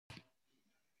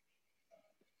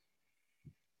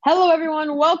Hello,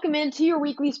 everyone. Welcome into your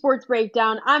weekly sports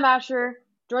breakdown. I'm Asher,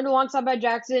 joined alongside by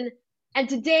Jackson, and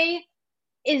today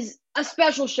is a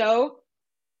special show.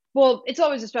 Well, it's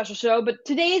always a special show, but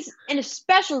today's an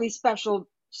especially special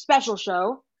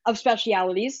show of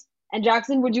specialities. And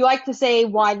Jackson, would you like to say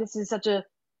why this is such a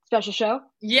special show?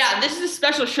 Yeah, this is a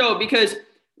special show because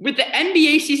with the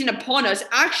NBA season upon us,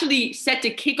 actually set to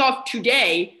kick off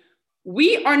today,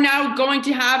 we are now going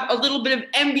to have a little bit of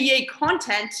NBA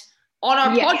content on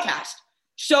our Yes. podcast.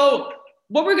 So,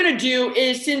 what we're going to do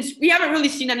is, since we haven't really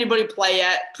seen anybody play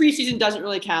yet, preseason doesn't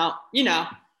really count,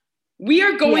 we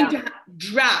are going Yeah. to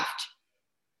draft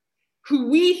who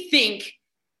we think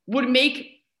would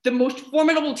make the most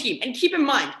formidable team. And keep in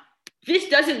mind, this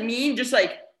doesn't mean just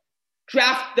like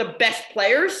draft the best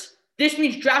players. This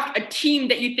means draft a team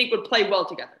that you think would play well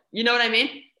together. You know what I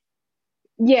mean?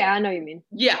 Yeah, I know what you mean.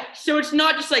 Yeah. So it's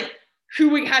not just like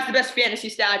who has the best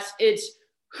fantasy stats. It's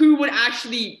who would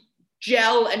actually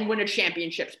gel and win a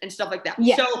championship and stuff like that.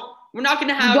 Yes. So we're not going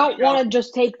to You have. don't want to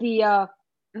just take the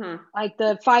Mhm. like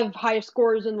the five highest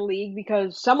scorers in the league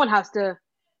because someone has to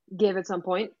give at some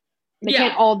point. They Yeah.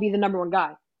 can't all be the number one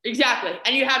guy. Exactly.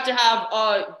 And you have to have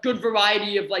a good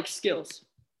variety of like skills.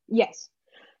 Yes.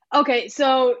 Okay,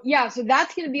 so yeah, so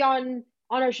that's gonna be on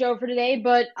our show for today.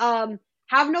 But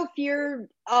have no fear,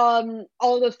 all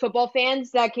those football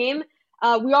fans that came.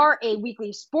 We are a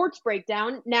weekly sports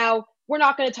breakdown. Now we're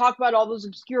not gonna talk about all those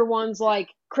obscure ones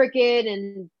like cricket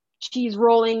and cheese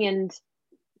rolling and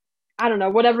I don't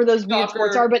know whatever those weird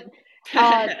sports Soccer. are,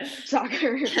 but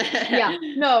soccer. Yeah,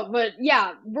 no, but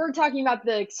yeah, we're talking about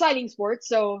the exciting sports.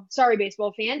 So sorry,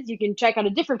 baseball fans, you can check out a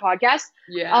different podcast.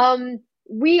 Yeah.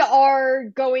 We are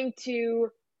going to,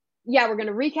 yeah, we're going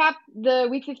to recap the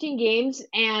Week 15 games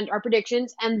and our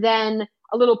predictions, and then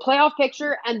a little playoff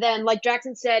picture, and then, like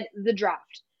Jackson said, the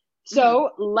draft.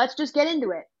 So let's just get into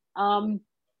it.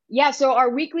 Yeah, so our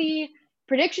weekly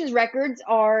predictions records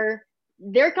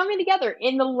they're coming together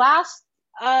in the last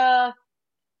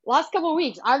couple of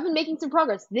weeks. I've been making some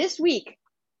progress. This week,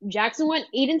 Jackson went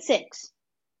 8-6.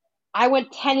 I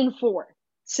went 10-4.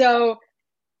 So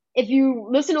if you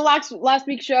listen to last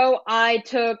week's show, I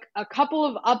took a couple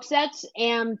of upsets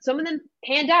and some of them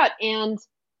panned out. And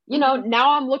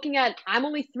now I'm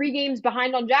only 3 games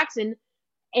behind on Jackson,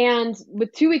 and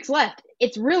with 2 weeks left,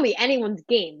 it's really anyone's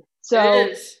game. So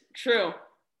it is true.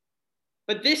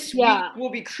 But this yeah, week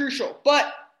will be crucial.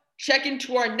 But check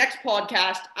into our next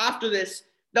podcast after this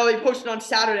that will be posted on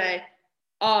Saturday.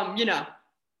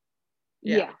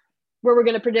 yeah, where we're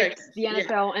gonna predict Right. the Yeah.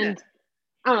 NFL Yeah. and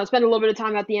I don't know, spend a little bit of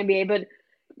time at the NBA. But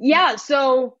yeah,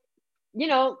 so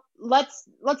let's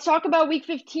talk about Week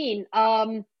 15.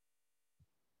 I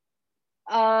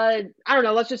don't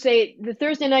know. Let's just say the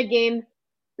Thursday night game,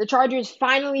 the Chargers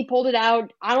finally pulled it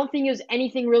out. I don't think it was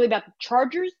anything really about the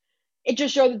Chargers. It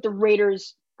just showed that the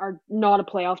Raiders are not a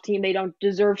playoff team. They don't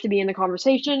deserve to be in the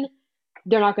conversation.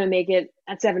 They're not going to make it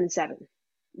at 7-7.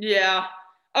 Yeah.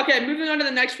 Okay, moving on to the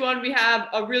next one. We have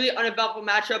a really uneventful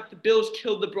matchup. The Bills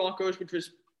killed the Broncos, which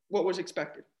was what was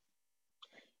expected.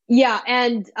 Yeah,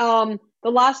 and the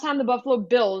last time the Buffalo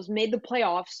Bills made the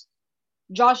playoffs,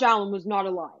 Josh Allen was not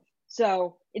alive.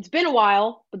 So it's been a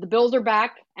while, but the Bills are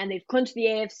back and they've clinched the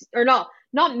AFC, or not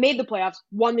made the playoffs,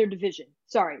 won their division.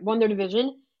 Sorry, won their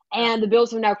division. And the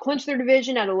Bills have now clinched their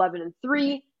division at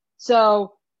 11-3.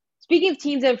 So speaking of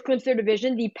teams that have clinched their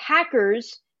division, the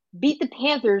Packers beat the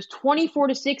Panthers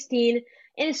 24-16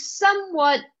 in a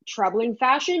somewhat troubling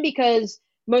fashion because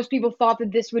most people thought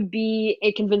that this would be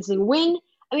a convincing win.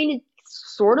 I mean, it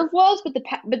sort of was, but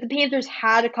the Panthers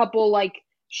had a couple like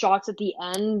shots at the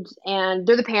end, and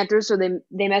they're the Panthers, so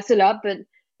they mess it up. But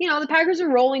the Packers are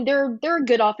rolling. They're a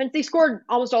good offense. They scored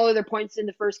almost all of their points in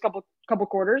the first couple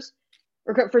quarters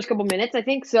or first couple minutes, I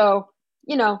think. So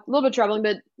a little bit troubling,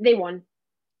 but they won.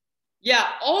 Yeah.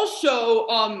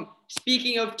 Also,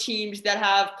 speaking of teams that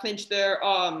have clinched their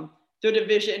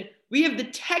division, we have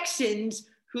the Texans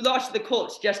who lost to the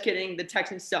Colts. Just kidding, the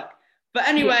Texans suck. But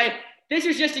anyway, this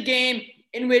is just a game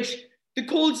in which the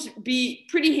Colts beat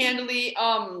pretty handily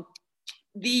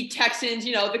the Texans.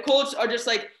 The Colts are just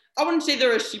like, I wouldn't say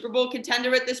they're a Super Bowl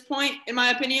contender at this point, in my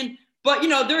opinion, but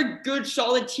they're a good,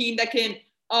 solid team that can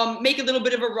make a little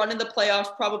bit of a run in the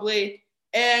playoffs probably.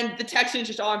 And the Texans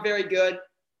just aren't very good.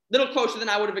 Little closer than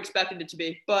I would have expected it to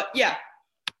be. But yeah.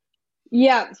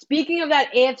 Yeah, speaking of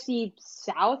that AFC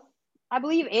South, I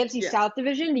believe AFC South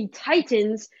division, the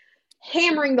Titans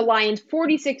hammering the Lions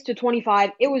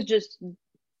 46-25. It was just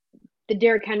the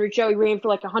Derrick Henry show. He ran for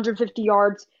like 150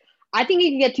 yards. I think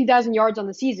he can get 2,000 yards on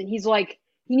the season. He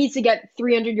needs to get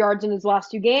 300 yards in his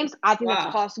last 2 games. I think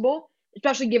that's possible.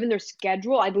 especially given their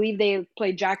schedule. I believe they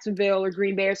play Jacksonville or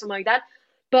Green Bay or something like that.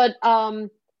 But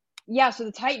yeah, so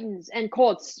the Titans and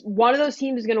Colts, one of those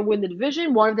teams is going to win the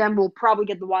division. One of them will probably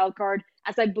get the wild card,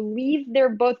 as I believe they're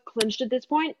both clinched at this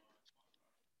point.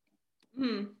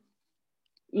 Hmm.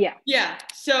 Yeah. Yeah.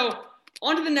 So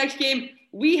on to the next game.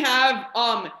 We have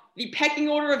the pecking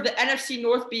order of the NFC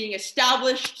North being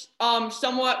established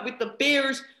somewhat, with the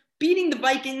Bears beating the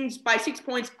Vikings by 6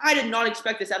 points. I did not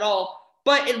expect this at all,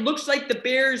 but it looks like the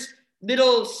Bears'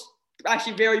 little,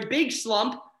 actually very big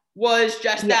slump was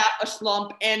just Yeah. that, a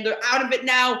slump, and they're out of it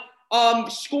now,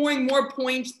 scoring more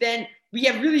points than we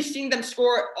have really seen them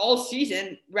score all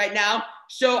season right now.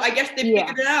 So I guess they Yeah.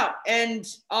 figured it out and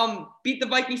beat the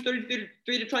Vikings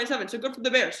 33-27. So good for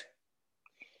the Bears.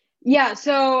 Yeah,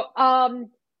 so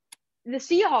the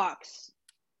Seahawks,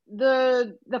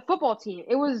 the football team,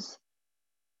 it was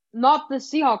not the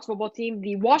Seahawks football team,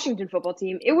 the Washington football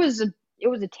team. It was a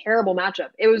terrible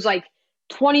matchup. It was like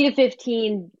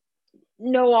 20-15,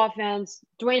 no offense.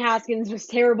 Dwayne Haskins was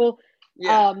terrible.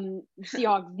 Yeah.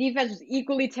 Seahawks defense was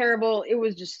equally terrible. It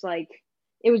was just I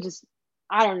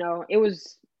don't know.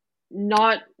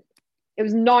 Not it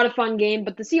was not a fun game,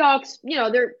 but the Seahawks,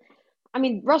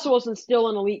 Russell Wilson's still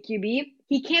an elite QB.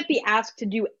 He can't be asked to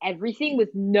do everything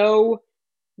with no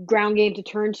ground game to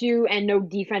turn to and no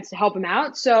defense to help him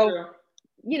out. So, Sure.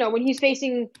 When he's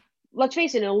facing, let's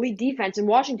face it, an elite defense in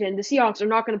Washington, the Seahawks are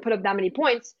not going to put up that many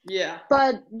points. Yeah.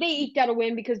 But they eked out a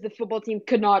win because the football team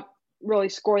could not really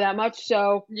score that much.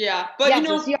 So, yeah, but the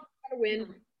Seahawks got a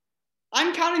win.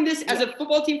 I'm counting this as a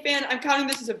football team fan. I'm counting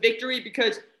this as a victory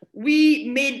because we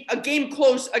made a game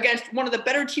close against one of the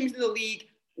better teams in the league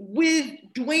with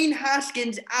Dwayne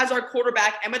Haskins as our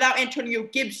quarterback and without Antonio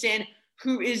Gibson,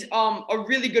 who is a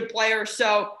really good player.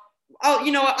 So,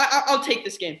 I'll take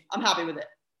this game. I'm happy with it.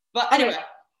 But anyway,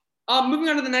 moving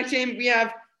on to the next game, we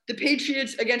have the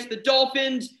Patriots against the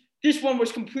Dolphins. This one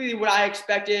was completely what I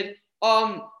expected.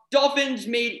 Dolphins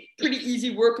made pretty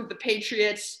easy work of the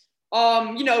Patriots.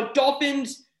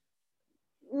 Dolphins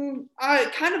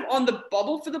kind of on the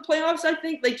bubble for the playoffs, I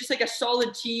think. Just like a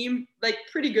solid team,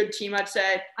 pretty good team, I'd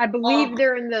say. I believe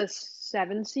they're in the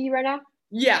 7th seed right now.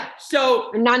 Yeah,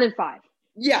 so 9-5.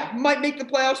 Yeah, might make the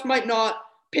playoffs, might not.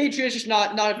 Patriots just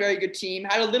not a very good team.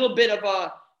 Had a little bit of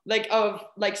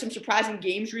some surprising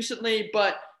games recently,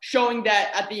 but showing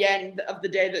that at the end of the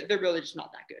day that they're really just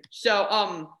not that good.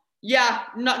 So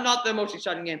not the most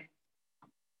exciting game.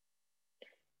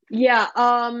 Yeah,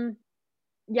 it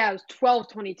was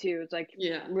 12-22.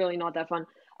 It's really not that fun.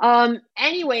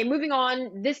 Anyway, moving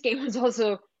on. This game was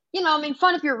also,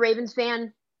 fun if you're a Ravens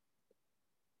fan.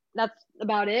 That's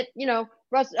about it.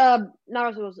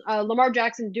 Lamar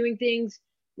Jackson doing things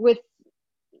with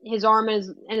his arm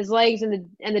and his legs, and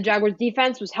the Jaguars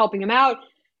defense was helping him out,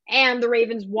 and the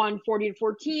Ravens won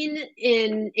 40-14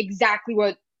 in exactly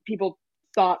what people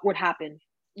thought would happen.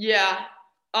 Yeah.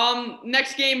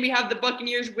 Next game we have the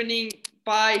Buccaneers winning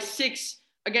by 6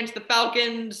 against the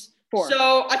Falcons. 4.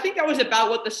 So I think that was about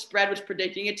what the spread was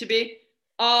predicting it to be.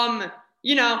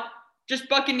 Just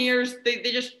Buccaneers. They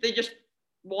just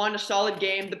won a solid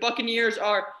game. The Buccaneers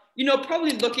are,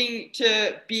 probably looking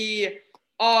to be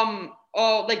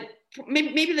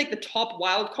maybe like the top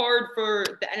wild card for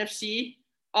the NFC.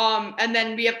 And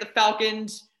then we have the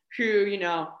Falcons, who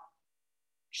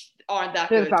aren't that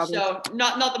good. So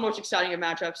not the most exciting of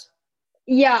matchups.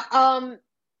 Yeah,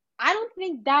 I don't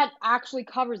think that actually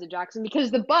covers it, Jackson, because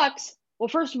the Bucs, well,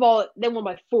 first of all, they won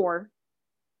by 4.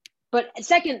 But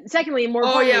secondly, and more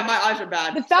importantly, my eyes are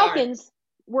bad. The Falcons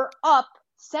were up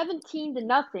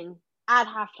 17-0 at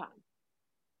halftime.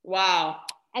 Wow.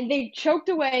 And they choked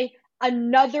away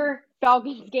another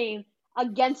Falcons game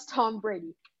against Tom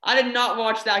Brady. I did not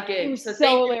watch that game. So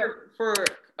thank you for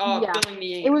filling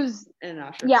me in. It was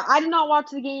Yeah, I did not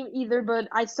watch the game either, but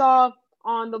I saw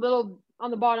on the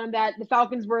bottom that the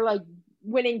Falcons were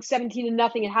winning 17-0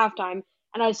 at halftime,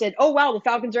 and I said, "Oh wow, the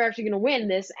Falcons are actually going to win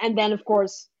this." And then of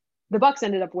course, the Bucs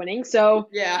ended up winning. So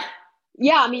yeah,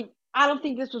 I don't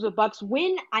think this was a Bucs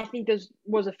win. I think this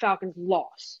was a Falcons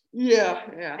loss. Yeah.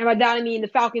 And by that I mean the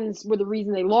Falcons were the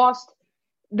reason they lost.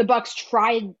 The Bucs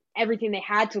tried everything they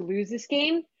had to lose this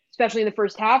game, especially in the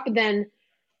first half. But then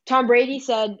Tom Brady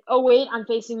said, "Oh wait, I'm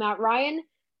facing Matt Ryan.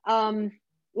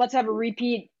 Let's have a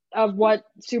repeat of what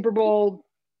Super Bowl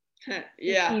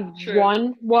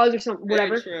won was or something,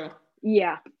 whatever." Very true.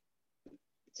 Yeah.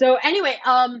 So anyway,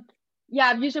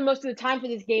 I've used most of the time for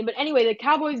this game. But anyway, the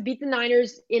Cowboys beat the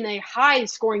Niners in a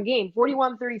high-scoring game,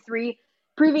 41-33,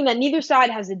 proving that neither side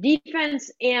has a defense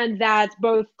and that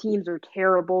both teams are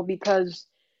terrible because,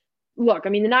 look, the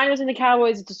Niners and the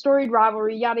Cowboys, it's a storied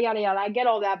rivalry, yada, yada, yada. I get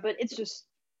all that, but it's just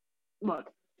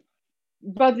look,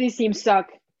 both of these teams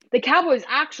suck. The Cowboys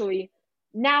actually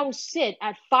now sit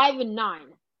at 5-9,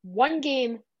 one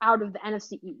game out of the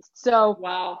NFC East. So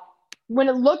Wow. when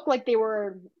it looked like they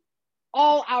were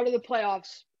all out of the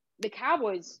playoffs, the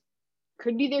Cowboys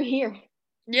could be there here.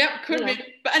 Yep, could be.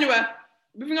 But anyway,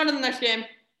 moving on to the next game.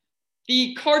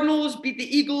 The Cardinals beat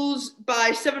the Eagles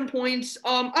by 7 points.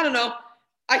 I don't know.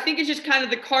 I think it's just kind of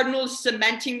the Cardinals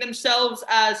cementing themselves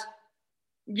as,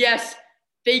 yes,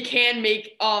 they can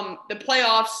make the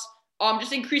playoffs.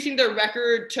 Just increasing their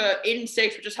record to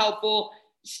 8-6, which is helpful.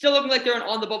 Still looking like they're an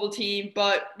on-the-bubble team,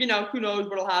 but, who knows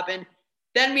what'll happen.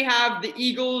 Then we have the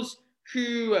Eagles,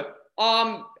 who,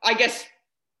 I guess,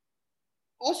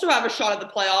 also have a shot at the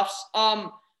playoffs.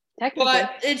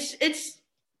 But it's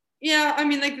yeah, I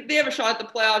mean, like, they have a shot at the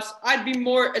playoffs. I'd be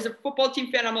more, as a football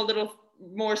team fan, I'm a little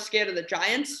more scared of the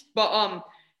Giants. But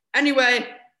anyway,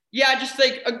 yeah, just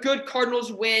like a good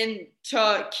Cardinals win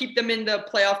to keep them in the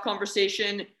playoff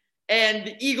conversation. And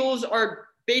the Eagles are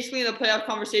basically in the playoff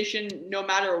conversation no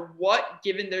matter what,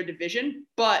 given their division.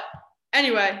 But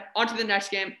anyway, on to the next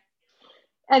game.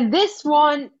 And this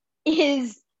one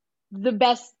is the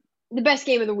best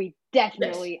game of the week,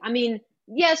 definitely. Yes. I mean,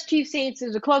 yes, Chiefs Saints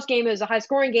is a close game, it was a high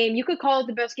scoring game. You could call it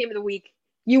the best game of the week.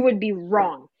 You would be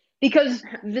wrong. Because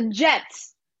the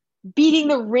Jets beating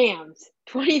the Rams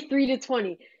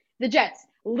 23-20. The Jets,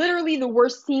 literally the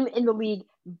worst team in the league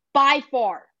by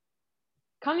far,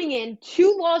 coming in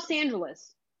to Los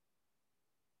Angeles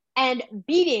and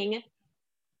beating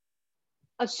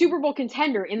a Super Bowl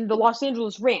contender in the Los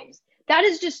Angeles Rams. That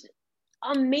is just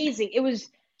amazing. It was,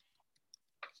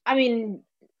 I mean,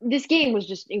 this game was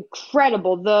just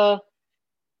incredible.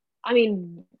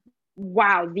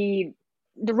 Wow, the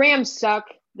Rams suck.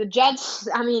 The Jets,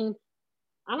 I mean,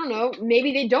 I don't know.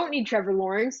 Maybe they don't need Trevor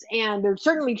Lawrence, and they're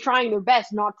certainly trying their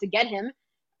best not to get him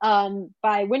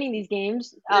by winning these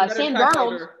games. Sam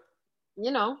Darnold,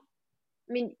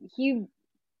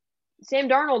 Sam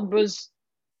Darnold was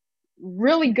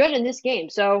really good in this game.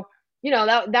 So,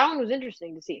 that one was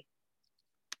interesting to see.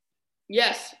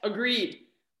 Yes, agreed.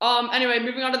 Anyway,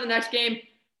 moving on to the next game.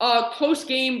 Close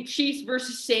game, Chiefs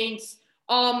versus Saints.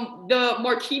 The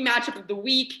marquee matchup of the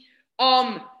week.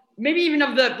 Maybe even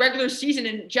of the regular season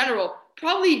in general.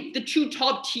 Probably the two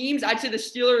top teams. I'd say the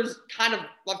Steelers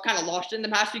have kind of lost in the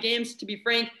past few games, to be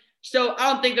frank. So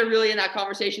I don't think they're really in that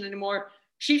conversation anymore.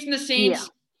 Chiefs and the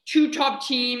Saints, two top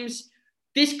teams.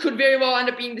 This could very well end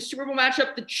up being the Super Bowl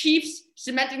matchup. The Chiefs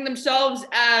cementing themselves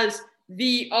as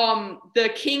the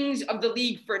kings of the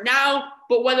league for now,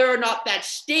 but whether or not that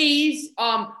stays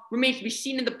remains to be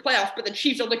seen in the playoffs. But the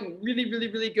Chiefs are looking really, really,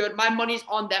 really good. My money's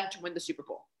on them to win the Super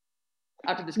Bowl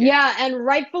after this game. Yeah, and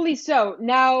rightfully so.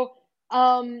 Now,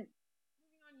 moving on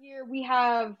here, we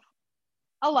have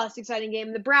a less exciting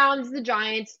game. The Browns, the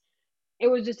Giants. It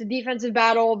was just a defensive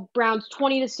battle. Browns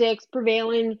 20-6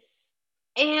 prevailing.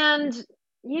 And,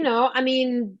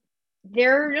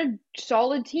 they're a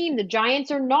solid team. The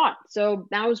Giants are not. So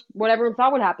that was what everyone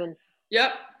thought would happen.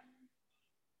 Yep.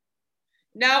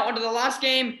 Now, on to the last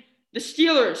game. The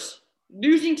Steelers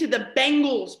losing to the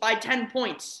Bengals by 10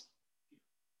 points.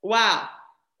 Wow.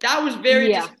 That was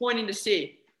very disappointing to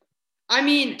see. I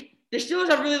mean, the Steelers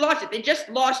have really lost it.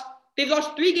 They've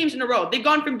lost 3 games in a row. They've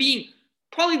gone from being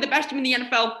probably the best team in the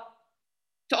NFL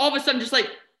to all of a sudden just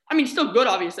still good,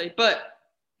 obviously, but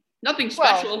nothing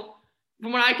special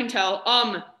from what I can tell.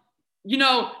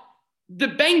 The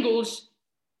Bengals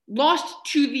lost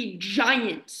to the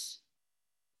Giants.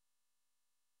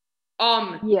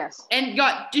 Yes. And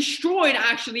got destroyed,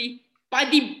 actually, by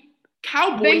the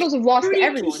Cowboys. Bengals have lost to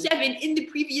everyone. 7 in the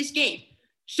previous game.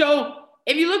 So,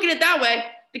 if you look at it that way,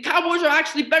 the Cowboys are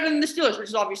actually better than the Steelers, which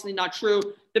is obviously not true.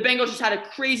 The Bengals just had a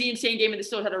crazy, insane game, and the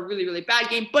Steelers had a really, really bad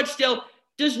game. But still,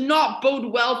 does not bode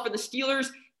well for the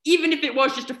Steelers. Even if it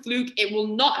was just a fluke, it will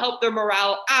not help their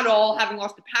morale at all, having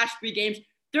lost the past 3 games.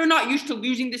 They're not used to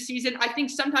losing this season. I think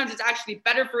sometimes it's actually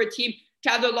better for a team to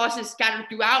have their losses scattered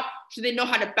throughout so they know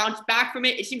how to bounce back from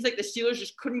it. It seems like the Steelers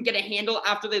just couldn't get a handle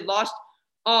after they lost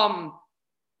to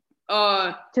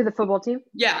the football team?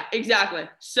 Yeah, exactly.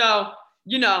 So,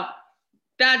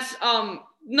 that's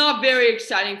not very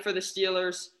exciting for the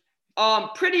Steelers.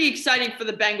 Pretty exciting for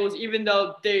the Bengals, even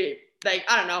though they,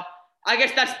 I don't know. I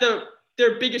guess that's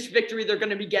their biggest victory they're going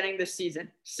to be getting this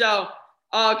season. So,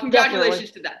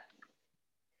 congratulations to them.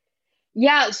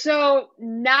 Yeah, so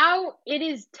now it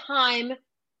is time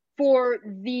for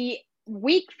the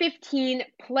Week 15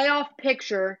 playoff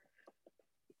picture.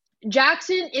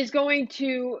 Jackson is going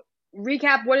to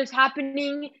recap what is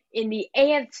happening in the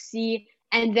AFC,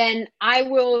 and then I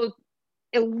will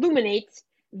illuminate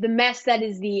the mess that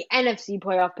is the NFC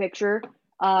playoff picture.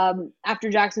 after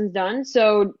Jackson's done.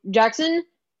 So, Jackson,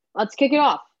 let's kick it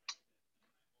off.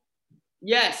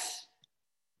 Yes.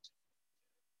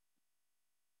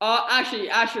 Actually,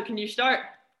 Asher, can you start?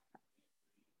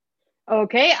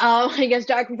 Okay, I guess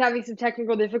Jackson's having some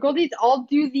technical difficulties. I'll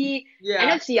do the Yeah.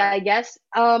 NFC, I guess.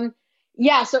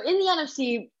 Yeah, so in the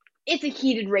NFC, it's a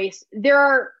heated race.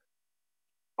 There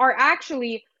are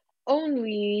actually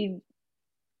only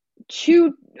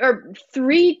two or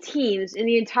three teams in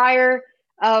the entire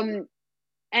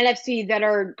NFC that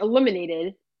are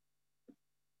eliminated,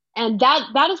 and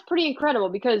that is pretty incredible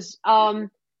because in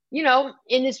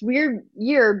this weird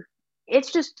year,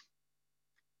 it's just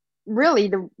really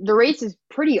the race is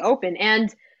pretty open,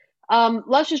 and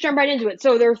let's just jump right into it.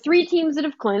 So there are three teams that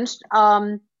have clinched: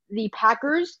 the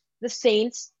Packers, the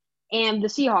Saints, and the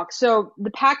Seahawks. So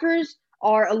the Packers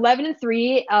are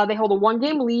 11-3. They hold a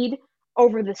one-game lead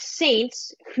over the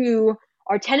Saints, who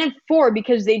are 10-4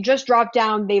 because they just dropped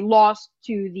down. They lost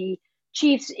to the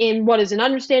Chiefs in what is an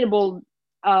understandable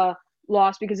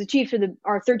loss because the Chiefs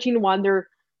are 13-1. They're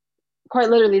quite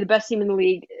literally the best team in the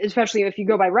league, especially if you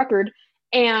go by record.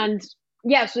 And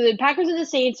yeah, so the Packers and the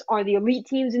Saints are the elite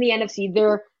teams in the NFC.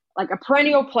 They're like a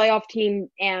perennial playoff team,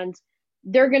 and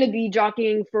they're going to be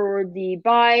jockeying for the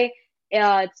bye.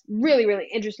 It's really, really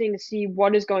interesting to see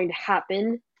what is going to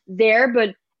happen there.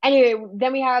 But anyway,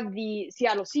 then we have the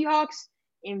Seattle Seahawks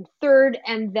in third,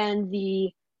 and then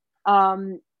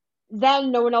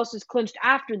no one else is clinched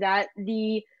after that.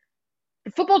 The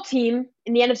football team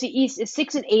in the NFC East is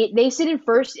 6-8. They sit in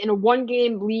first in a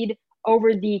one-game lead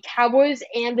over the Cowboys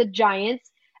and the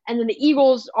Giants, and then the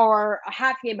Eagles are a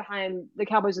half game behind the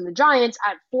Cowboys and the Giants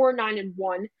at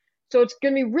 4-9-1. So it's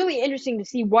going to be really interesting to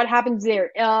see what happens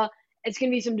there. It's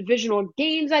going to be some divisional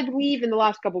games, I believe, in the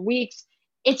last couple of weeks.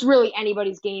 It's really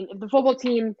anybody's game. If the football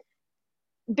team,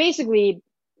 basically,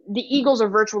 the Eagles are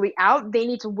virtually out. They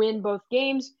need to win both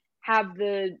games, have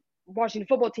the Washington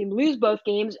football team lose both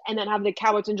games, and then have the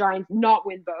Cowboys and Giants not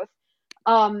win both.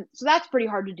 So that's pretty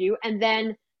hard to do. And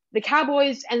then the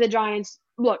Cowboys and the Giants,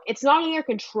 look, it's not in their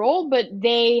control, but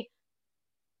they,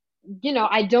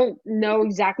 I don't know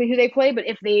exactly who they play, but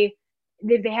if they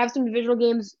have some divisional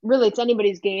games, really it's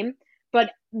anybody's game,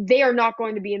 but they are not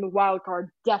going to be in the wild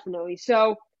card, definitely.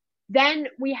 So then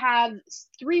we have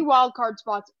three wild card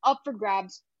spots up for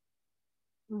grabs.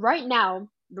 Right now,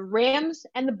 the Rams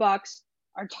and the Bucks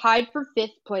are tied for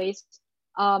fifth place,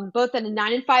 both at a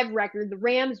 9-5 record. The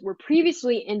Rams were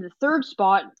previously in the third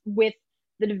spot with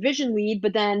the division lead,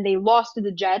 but then they lost to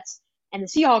the Jets, and the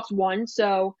Seahawks won.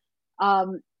 So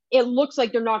it looks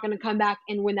like they're not going to come back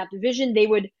and win that division. They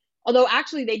would, although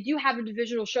actually they do have a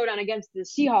divisional showdown against the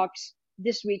Seahawks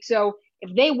this week. So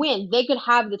if they win, they could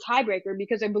have the tiebreaker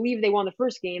because I believe they won the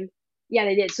first game. Yeah,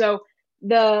 they did. So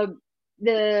the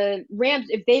Rams,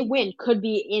 if they win, could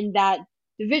be in that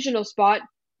divisional spot.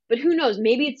 But who knows?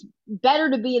 Maybe it's better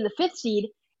to be in the fifth seed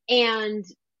and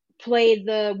play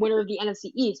the winner of the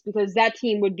NFC East because that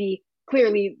team would be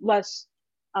clearly less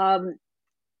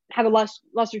have a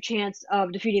lesser chance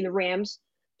of defeating the Rams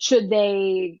should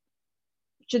they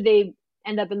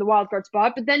end up in the wild card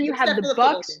spot. But then you have the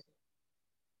Bucks.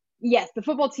 Yes, the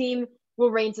football team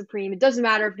will reign supreme. It doesn't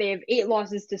matter if they have 8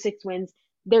 losses to 6 wins;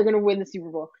 they're going to win the Super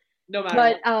Bowl. No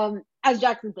matter. But as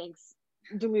Jackson thinks,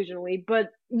 delusionally.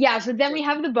 But yeah, so then we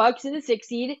have the Bucks in the 6th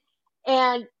seed,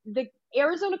 and the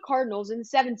Arizona Cardinals in the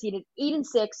 7th seed at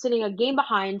 8-6, sitting a game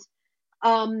behind.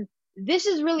 This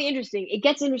is really interesting. It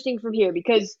gets interesting from here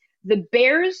because the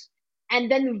Bears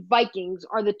and then the Vikings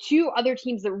are the two other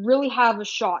teams that really have a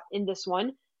shot in this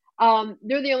one.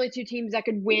 They're the only two teams that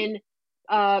could win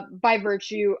by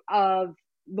virtue of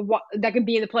that could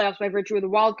be in the playoffs by virtue of the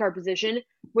wild card position,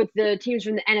 with the teams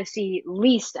from the NFC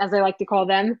least, as I like to call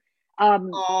them,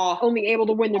 only able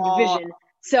to win their division.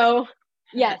 So,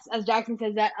 yes, as Jackson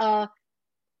says that,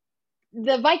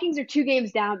 the Vikings are 2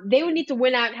 games down. They would need to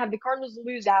win out and have the Cardinals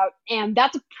lose out, and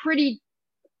that's a pretty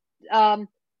tall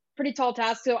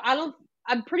task. So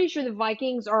I'm pretty sure the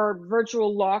Vikings are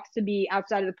virtual locks to be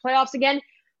outside of the playoffs again.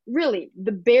 Really,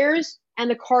 the Bears and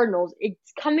the Cardinals,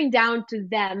 it's coming down to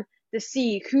them to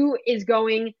see who is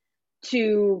going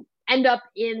to end up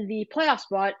in the playoff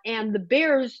spot. And the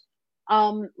Bears,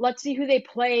 let's see who they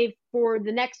play for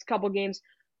the next couple games.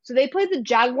 So they play the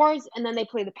Jaguars and then they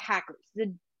play the Packers.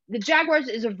 The Jaguars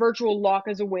is a virtual lock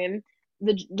as a win.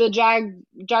 The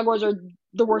Jaguars are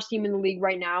the worst team in the league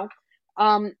right now.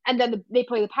 And then they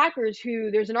play the Packers,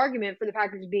 who there's an argument for the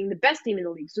Packers being the best team in the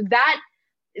league. So that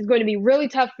is going to be really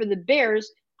tough for the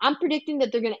Bears. I'm predicting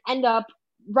that they're going to end up,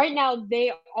 right now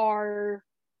they are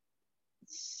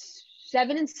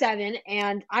 7-7,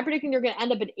 and I'm predicting they're going to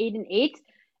end up at 8-8.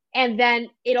 And then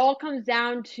it all comes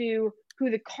down to who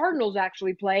the Cardinals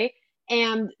actually play.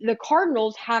 And the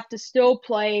Cardinals have to still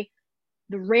play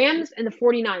the Rams and the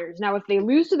 49ers. Now, if they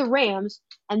lose to the Rams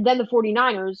and then the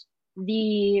 49ers,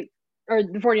 the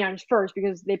 49ers first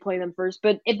because they play them first.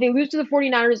 But if they lose to the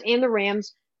 49ers and the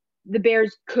Rams, the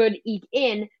Bears could eke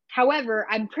in. However,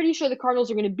 I'm pretty sure the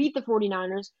Cardinals are going to beat the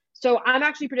 49ers. So I'm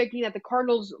actually predicting that the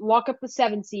Cardinals lock up the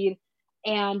 7th seed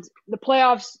and the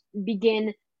playoffs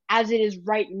begin as it is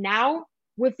right now,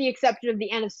 with the exception of the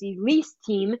NFC least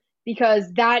team,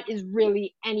 because that is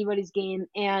really anybody's game.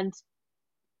 And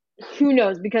who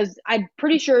knows? Because I'm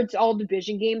pretty sure it's all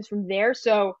division games from there.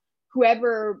 So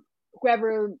whoever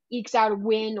ekes out a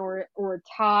win or a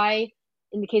tie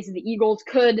in the case of the Eagles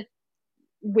could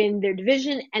win their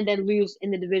division and then lose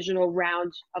in the divisional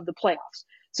round of the playoffs.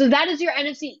 So that is your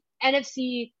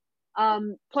NFC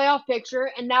playoff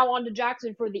picture. And now on to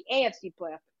Jackson for the AFC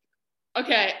playoff.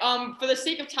 Okay. For the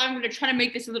sake of time, I'm going to try to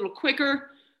make this a little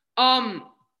quicker.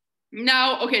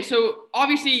 Now, okay. So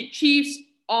obviously, Chiefs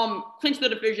clinch the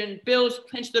division. Bills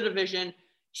clinch the division.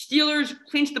 Steelers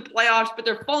clinch the playoffs, but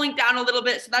they're falling down a little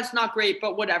bit, so that's not great.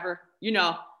 But whatever,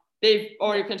 they've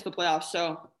already clinched the playoffs,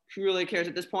 so who really cares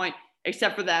at this point?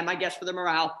 Except for them, I guess, for the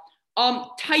morale.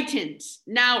 Titans.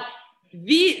 Now,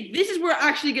 this is where it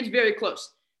actually gets very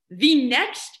close. The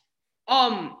next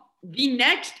 5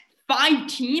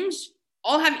 teams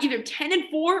all have either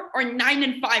 10-4 or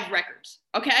 9-5 records.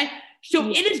 Okay, so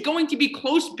it is going to be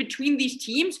close between these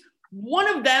teams.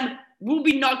 One of them will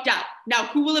be knocked out. Now,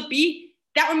 who will it be?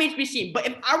 That remains to be seen. But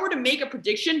if I were to make a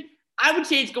prediction, I would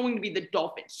say it's going to be the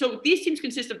Dolphins. So these teams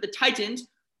consist of the Titans,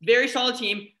 very solid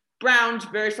team. Browns,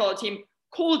 very solid team.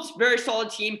 Colts, very solid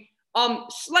team.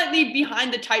 Slightly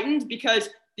behind the Titans because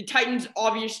the Titans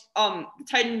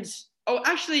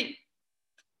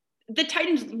the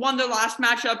Titans won their last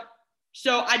matchup.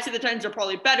 So I'd say the Titans are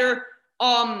probably better.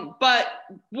 But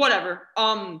whatever.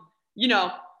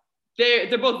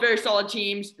 They're both very solid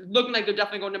teams, looking like they're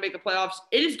definitely going to make the playoffs.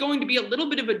 It is going to be a little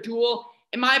bit of a duel,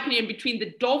 in my opinion, between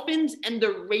the Dolphins and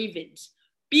the Ravens,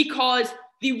 because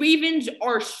the Ravens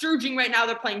are surging right now.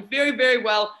 They're playing very, very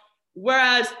well,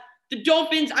 whereas the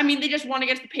Dolphins, they just won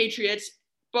against the Patriots,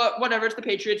 but whatever, it's the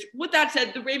Patriots. With that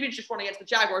said, the Ravens just won against the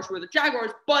Jaguars, who are the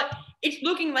Jaguars, but it's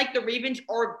looking like the Ravens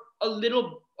are a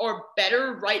little or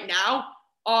better right now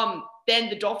than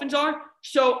the Dolphins are.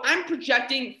 So I'm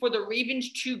projecting for the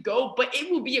Ravens to go, but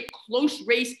it will be a close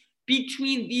race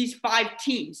between these 5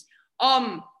 teams.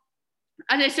 As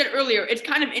I said earlier, it's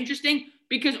kind of interesting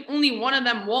because only one of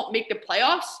them won't make the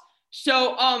playoffs.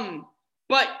 So,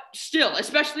 but still,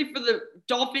 especially for the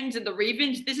Dolphins and the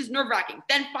Ravens, this is nerve-wracking.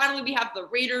 Then finally we have the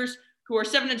Raiders, who are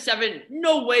 7-7.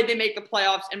 No way they make the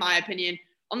playoffs, in my opinion,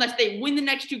 unless they win the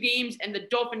next 2 games and the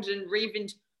Dolphins and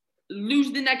Ravens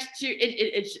lose the next 2.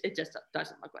 It just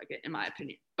doesn't look like it, in my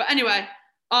opinion. But anyway,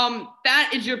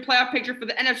 that is your playoff picture for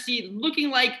the NFC. Looking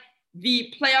like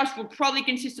the playoffs will probably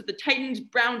consist of the Titans,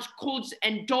 Browns, Colts,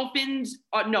 and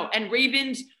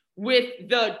Ravens, with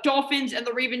the Dolphins and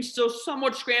the Ravens still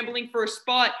somewhat scrambling for a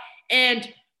spot.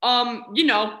 And,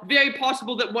 very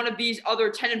possible that one of these other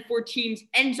 10-4 teams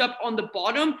ends up on the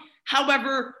bottom.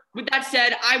 However, with that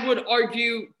said, I would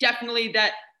argue definitely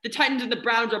that the Titans and the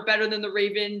Browns are better than the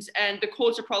Ravens, and the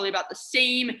Colts are probably about the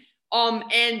same.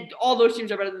 And all those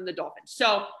teams are better than the Dolphins.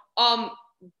 So,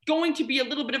 going to be a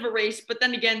little bit of a race, but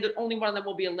then again, only one of them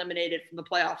will be eliminated from the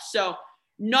playoffs. So,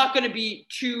 not going to be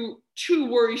too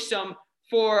worrisome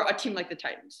for a team like the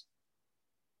Titans.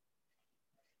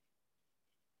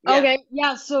 Yeah. Okay,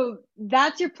 yeah. So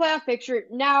that's your playoff picture.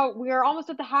 Now we are almost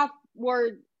at the half.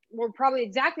 We're probably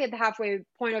exactly at the halfway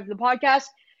point of the podcast,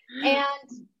 and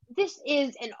this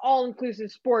is an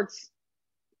all-inclusive sports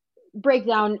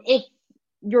breakdown if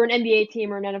you're an NBA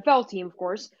team or an NFL team, of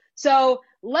course. So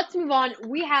let's move on.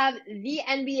 We have the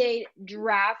NBA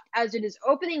draft as it is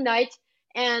opening night,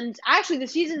 and actually the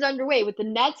season's underway with the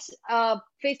Nets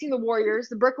facing the Warriors.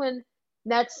 The Brooklyn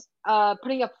Nets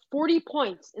putting up 40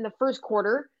 points in the first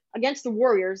quarter against the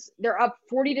Warriors. They're up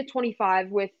 40-25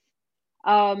 with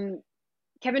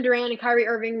Kevin Durant and Kyrie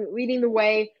Irving leading the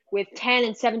way with 10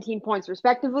 and 17 points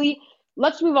respectively.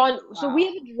 Let's move on. Wow. So we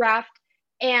have a draft,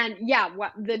 and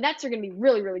the Nets are going to be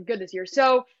really, really good this year.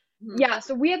 So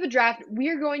so we have a draft. We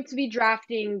are going to be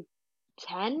drafting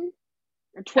 10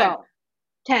 or 12?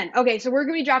 10. Okay, so we're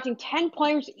going to be drafting 10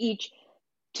 players each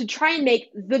to try and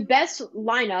make the best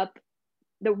lineup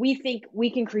that we think we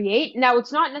can create. Now,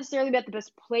 it's not necessarily about the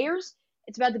best players.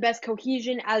 It's about the best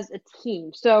cohesion as a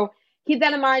team. So keep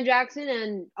that in mind, Jackson,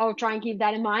 and I'll try and keep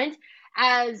that in mind.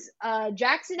 As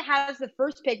Jackson has the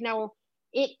first pick. Now,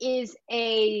 it is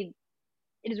a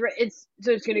it's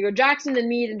going to go Jackson then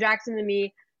me, then Jackson then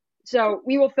me. So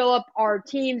we will fill up our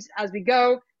teams as we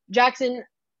go. Jackson,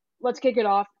 let's kick it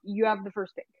off. You have the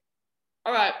first pick.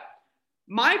 All right.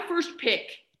 My first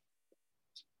pick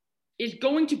is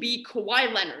going to be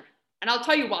Kawhi Leonard. And I'll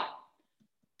tell you why.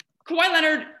 Kawhi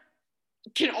Leonard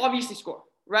can obviously score,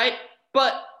 right?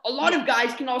 But a lot of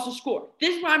guys can also score.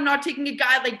 This is why I'm not taking a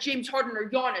guy like James Harden or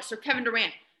Giannis or Kevin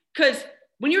Durant. Because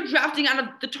when you're drafting out of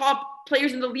the top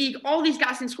players in the league, all these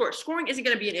guys can score. Scoring isn't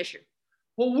going to be an issue.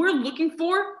 What we're looking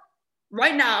for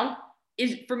right now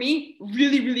is, for me,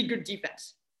 really, really good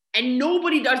defense. And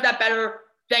nobody does that better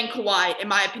than Kawhi, in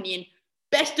my opinion.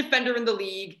 Best defender in the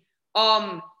league.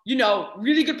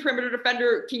 Really good perimeter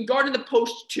defender. Can guard in the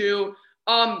post too.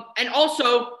 And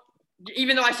also,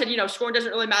 even though I said, scoring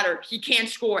doesn't really matter, he can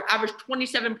score. Averaged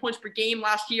 27 points per game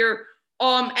last year.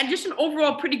 And just an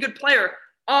overall pretty good player.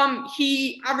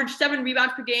 He averaged 7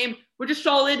 rebounds per game, which is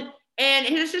solid. And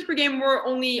his assists per game were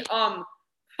only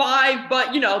 5,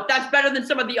 but that's better than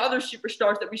some of the other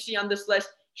superstars that we see on this list.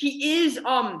 He is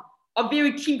a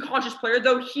very team conscious player,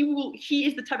 though. He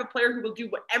is the type of player who will do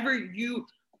whatever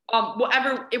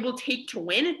it will take to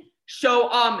win. So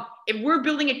if we're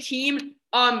building a team,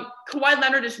 Kawhi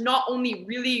Leonard is not only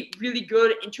really, really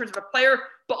good in terms of a player,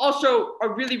 but also a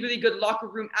really, really good locker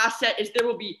room asset, as there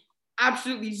will be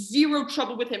absolutely zero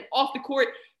trouble with him off the court,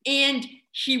 and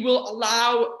he will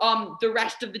allow the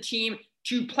rest of the team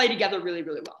to play together really,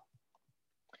 really well.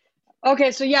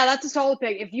 Okay, so yeah, that's a solid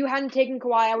pick. If you hadn't taken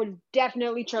Kawhi, I would have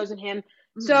definitely chosen him.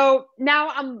 Mm-hmm. So now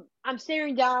I'm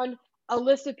staring down a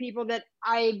list of people that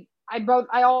I want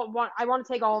to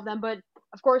take all of them, but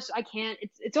of course I can't.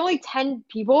 It's only 10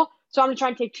 people, so I'm gonna try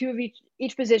and take 2 of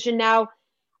each position. Now,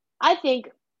 I think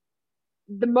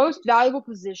the most valuable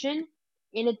position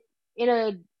in a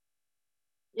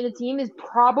team is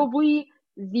probably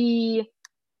this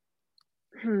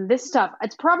is tough.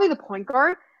 It's probably the point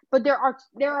guard. But there are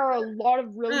a lot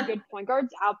of really good point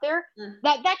guards out there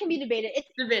that can be debated. It's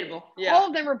debatable. Yeah. All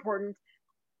of them are important.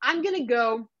 I'm gonna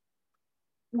go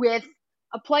with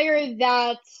a player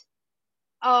that,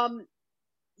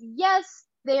 yes,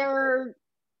 they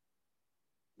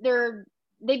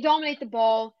dominate the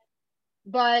ball,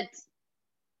 but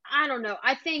I don't know.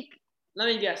 I think. Let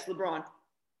me guess, LeBron.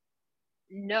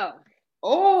 No.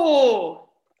 Oh.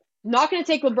 Not going to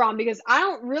take LeBron because I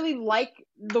don't really like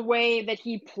the way that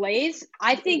he plays.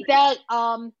 I think that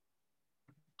I'm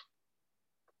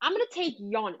going to take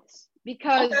Giannis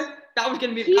because that was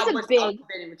going to be he's a big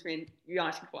between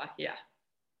Giannis and Kawhi. Yeah.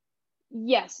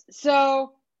 Yes.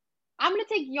 So I'm going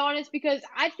to take Giannis because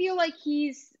I feel like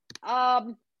he's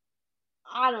I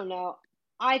don't know.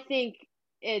 I think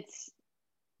it's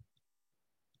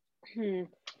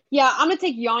yeah, I'm going to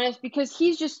take Giannis because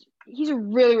he's a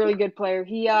really, really good player.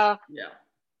 Yeah,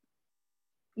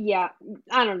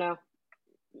 I don't know.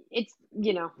 It's,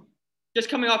 just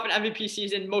coming off an MVP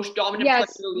season, most dominant player in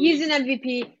the league. He's an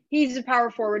MVP. He's a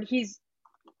power forward. He's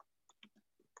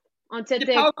on set. He's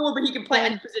a power forward, but he can play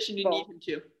any position you need him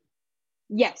to.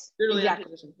 Yes, literally exactly.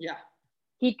 Any position. Yeah.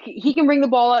 He can bring the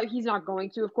ball out. He's not going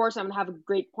to, of course. I'm going to have a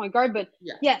great point guard, but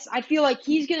yes, I feel like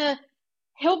he's a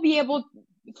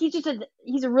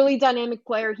really dynamic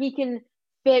player. He can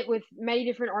fit with many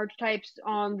different archetypes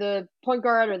on the point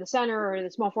guard or the center or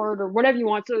the small forward or whatever you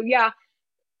want. So yeah,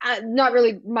 not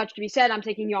really much to be said. I'm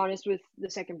taking Giannis with the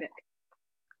second pick.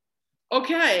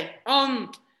 Okay.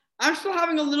 I'm still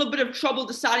having a little bit of trouble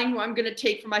deciding who I'm going to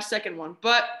take for my second one,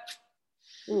 but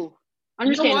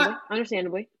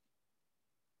understandably.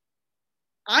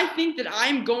 I think that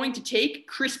I'm going to take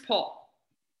Chris Paul.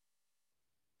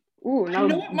 Ooh, no,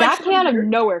 that came out of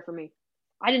nowhere for me.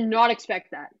 I did not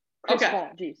expect that. Chris Paul,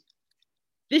 geez.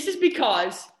 This is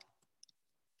because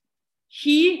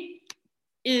he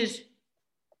is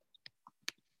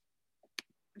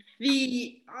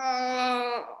the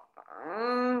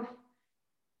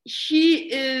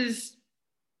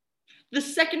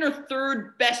second or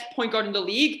third best point guard in the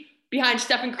league behind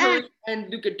Stephen Curry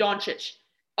and Luka Doncic.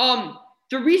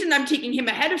 The reason I'm taking him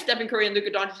ahead of Stephen Curry and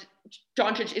Luka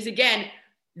Doncic is, again,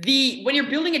 when you're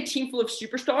building a team full of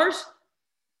superstars,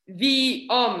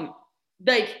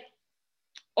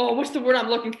 what's the word I'm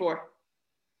looking for?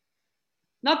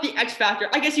 Not the X factor.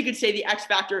 I guess you could say the X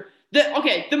factor.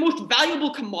 The most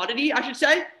valuable commodity, I should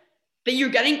say, that you're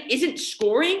getting isn't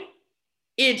scoring.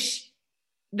 It's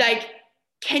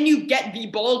can you get the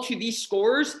ball to these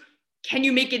scorers? Can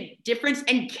you make a difference?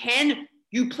 And can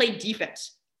you play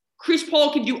defense? Chris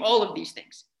Paul can do all of these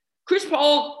things. Chris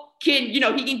Paul can, he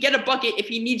can get a bucket if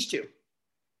he needs to.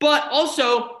 But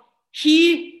also,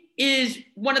 he is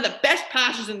one of the best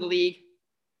passers in the league.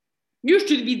 Used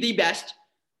to be the best.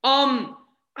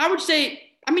 I would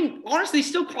say, honestly,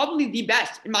 still probably the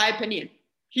best in my opinion.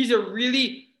 He's a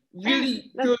really,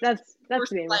 really good That's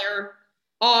first debatable.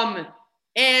 player.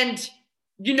 And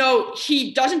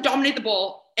he doesn't dominate the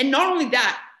ball, and not only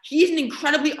that, he's an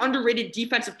incredibly underrated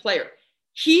defensive player.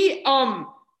 He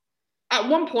at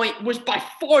one point was by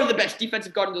far the best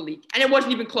defensive guard in the league, and it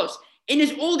wasn't even close. In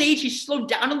his old age, he slowed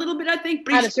down a little bit, I think,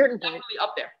 but At he's a certain definitely point.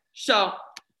 up there. So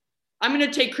I'm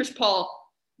gonna take Chris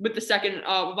Paul with with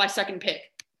my second pick.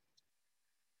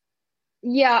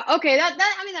 Yeah, okay,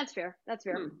 that's fair. That's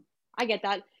fair. I get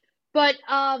that. But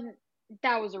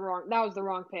that was the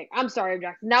wrong pick. I'm sorry,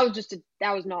 Jackson.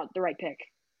 That was not the right pick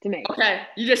to make. Okay,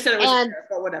 you just said it was fair,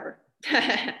 but whatever.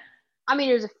 I mean,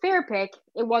 it was a fair pick.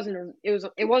 It wasn't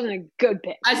a good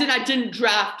pick. As in, I didn't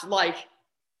draft like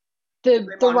the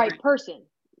right person.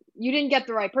 You didn't get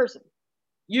the right person.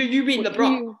 You mean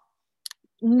LeBron?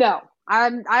 No, I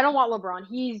don't want LeBron.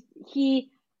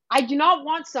 I do not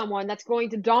want someone that's going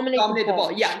to dominate the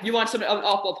ball. Yeah, you want some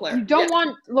off-ball player. You don't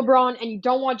want LeBron, and you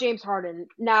don't want James Harden.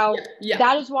 Now,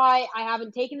 that is why I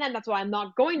haven't taken them. That's why I'm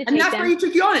not going to take them. And that's why you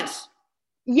took Giannis.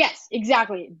 Yes,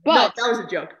 exactly. But no, that was a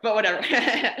joke. But whatever.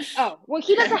 Oh, well,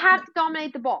 he doesn't have to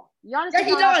dominate the ball. Giannis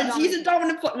he does. He's a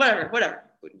dominant player. Whatever.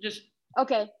 Just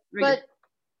okay. But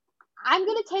I'm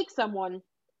gonna take someone.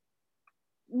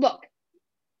 Look,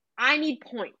 I need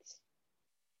points,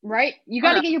 right? You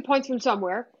got to get your points from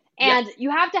somewhere, and you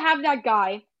have to have that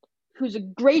guy who's a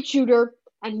great shooter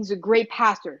and he's a great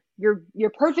passer. Your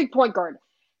perfect point guard.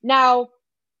 Now,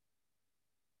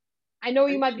 I know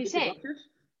you might be saying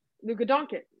Luka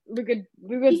Doncic.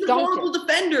 He's a horrible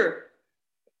defender.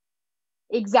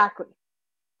 Exactly.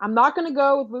 I'm not gonna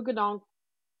go with Luka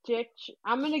Doncic.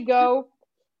 I'm gonna go.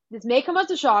 This may come as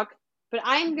a shock, but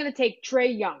I'm gonna take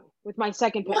Trae Young with my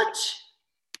second pick. What?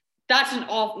 That's an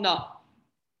no.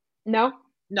 No?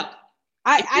 No.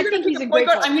 I think he's a great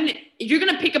guard. If you're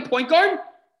gonna pick a point guard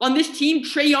on this team,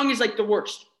 Trae Young is like the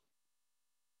worst.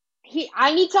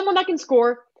 I need someone that can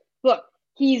score. Look,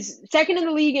 he's second in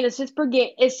the league in assists per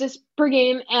game,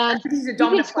 and he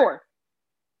can score.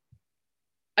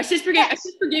 Assists per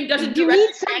game doesn't. You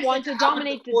need someone to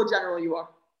dominate the floor. General, you are.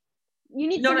 You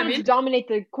need someone to dominate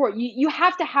the court. You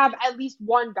have to have at least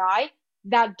one guy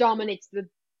that dominates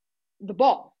the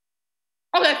ball.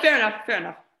 Okay, fair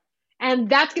enough. And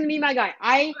that's going to be my guy.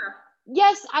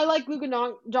 Yes, I like Luka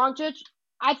Doncic.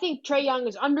 I think Trae Young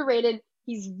is underrated.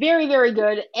 He's very, very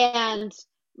good. And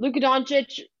Luka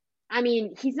Doncic, I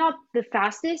mean, he's not the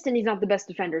fastest and he's not the best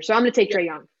defender. So I'm going to take Trae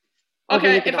Young.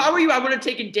 Okay, if I were you, I would have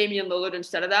taken Damian Lillard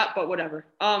instead of that, but whatever.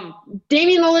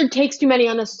 Damian Lillard takes too many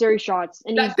unnecessary shots.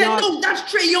 And that's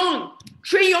Trae Young.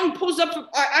 Trae Young pulls up.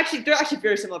 They're actually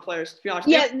very similar players, to be honest.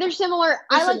 Yeah, they're similar.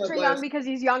 I like Trae Young because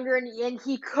he's younger and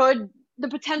he could. The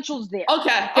potential's there.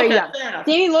 Okay, fair enough.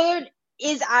 Damian Lillard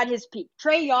is at his peak.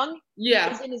 Trae Young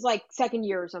is in his second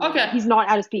year or something. Okay. He's not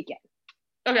at his peak yet.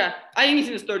 Okay. I think he's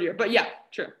in his third year, but yeah,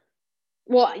 true.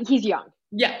 Well, he's young.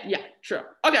 Yeah, true.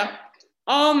 Okay.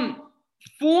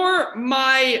 For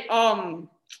my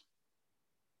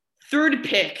third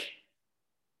pick,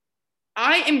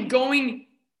 I am going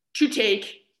to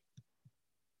take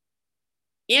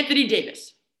Anthony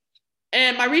Davis.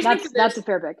 And my reason for this, that's a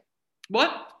fair pick.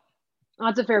 What?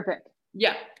 That's a fair pick.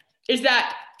 Yeah. Is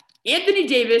that Anthony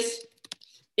Davis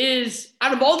is,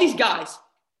 out of all these guys,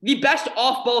 the best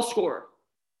off-ball scorer.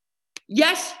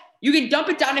 Yes, you can dump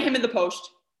it down to him in the post,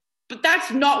 but that's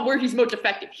not where he's most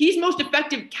effective. He's most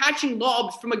effective catching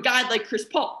lobs from a guy like Chris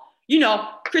Paul.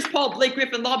 Chris Paul, Blake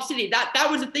Griffin, Lob City. That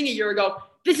was a thing a year ago.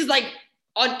 This is like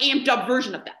an amped up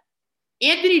version of that.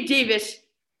 Anthony Davis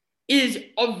is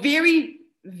a very,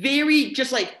 very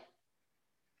just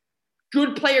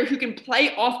good player who can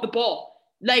play off the ball.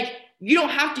 You don't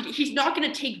have to, he's not going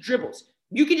to take dribbles.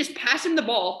 You can just pass him the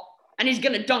ball and he's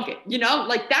going to dunk it.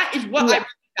 That is what I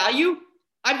value.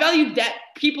 I value that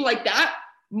people like that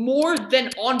more than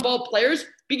on-ball players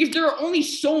because there are only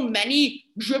so many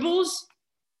dribbles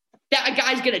that a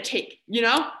guy's going to take,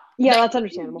 Yeah, that's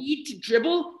understandable. You need to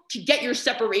dribble to get your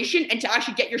separation and to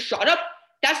actually get your shot up.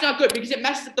 That's not good because it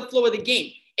messes up the flow of the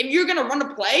game. If you're going to run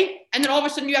a play and then all of a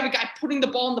sudden you have a guy putting the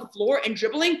ball on the floor and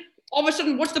dribbling, all of a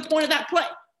sudden, what's the point of that play?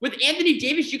 With Anthony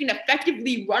Davis, you can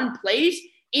effectively run plays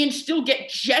and still get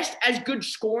just as good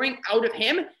scoring out of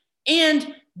him.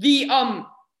 And the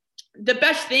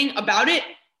best thing about it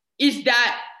is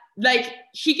that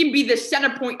he can be the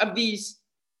center point of these.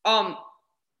 I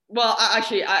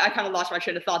kind of lost my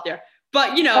train of thought there,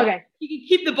 but he can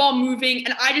keep the ball moving,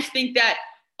 and I just think that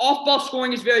off-ball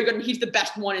scoring is very good, and he's the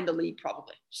best one in the league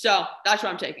probably. So that's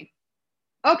what I'm taking.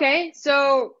 Okay,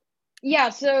 so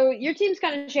your team's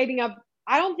kind of shaping up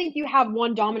I don't think you have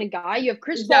one dominant guy. You have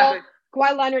Chris Paul, Exactly.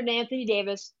 Kawhi Leonard, and Anthony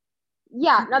Davis.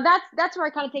 Yeah, now that's where I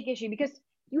kind of take issue because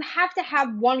you have to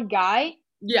have one guy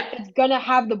Yeah. that's gonna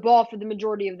have the ball for the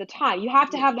majority of the time. You have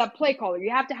to have that play caller.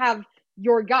 You have to have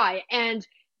your guy, and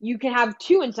you can have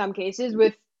two in some cases.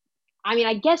 With, I mean,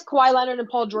 I guess Kawhi Leonard and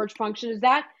Paul George function as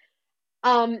that.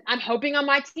 I'm hoping on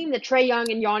my team that Trae Young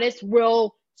and Giannis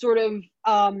will sort of,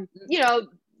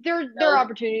 there are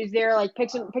opportunities there, like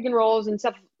pick and rolls and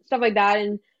stuff like that,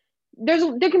 and there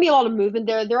can be a lot of movement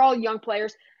there. They're all young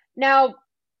players. Now,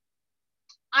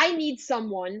 I need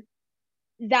someone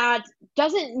that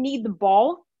doesn't need the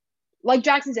ball, like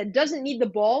Jackson said, doesn't need the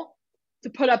ball to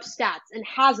put up stats and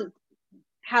hasn't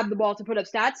had the ball to put up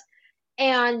stats.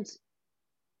 And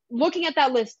looking at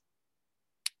that list,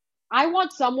 I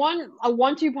want someone, a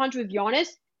 1-2 punch with Giannis.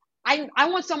 I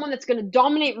want someone that's going to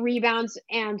dominate rebounds,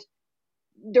 and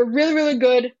they're really, really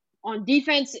good on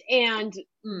defense, and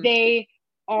they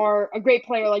are a great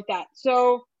player like that.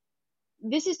 So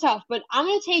this is tough, but I'm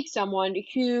going to take someone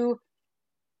who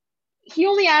he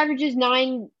only averages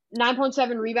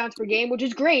 9.7 rebounds per game, which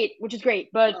is great.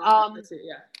 But That's it,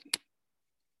 yeah.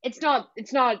 it's not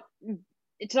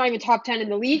even top 10 in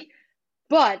the league.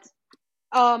 But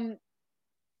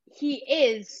he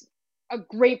is a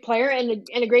great player and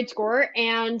a great scorer,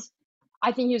 and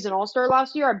I think he was an all-star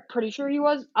last year. I'm pretty sure he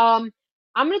was. I'm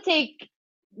going to take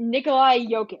Nikola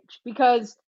Jokic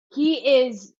because he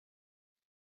is,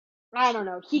 I don't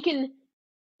know,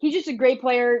 he's just a great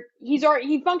player.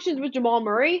 He functions with Jamal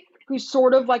Murray, who's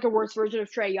sort of like a worse version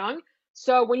of Trae Young.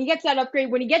 So when he gets that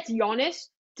upgrade, when he gets Giannis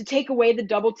to take away the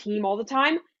double team all the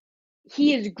time,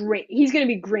 he is great. He's going to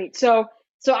be great. So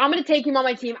I'm going to take him on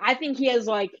my team. I think he has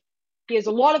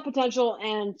a lot of potential,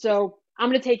 and so I'm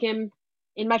going to take him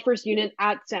in my first unit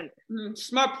at center.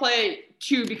 Smart play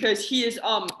too, because he is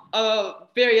a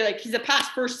very he's a pass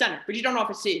first center, but you don't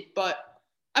often see. But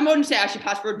I wouldn't say actually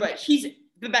pass forward, but he's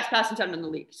the best passing center in the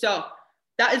league. So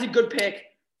that is a good pick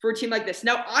for a team like this.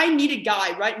 Now I need a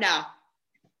guy right now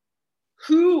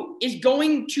who is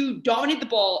going to dominate the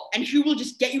ball and who will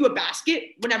just get you a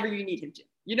basket whenever you need him to.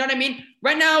 You know what I mean?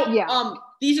 Right now,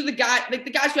 these are the guys, the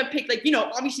guys who I picked,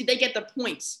 obviously they get the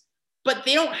points, but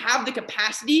they don't have the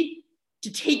capacity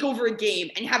to take over a game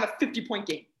and have a 50-point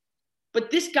game. But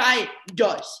this guy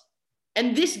does.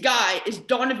 And this guy is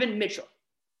Donovan Mitchell.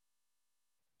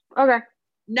 Okay.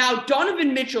 Now,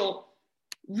 Donovan Mitchell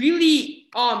really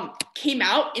came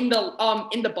out in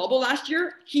the bubble last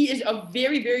year. He is a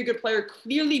very, very good player,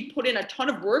 clearly put in a ton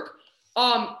of work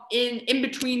in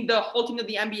between the halting of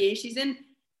the NBA season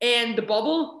and the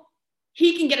bubble.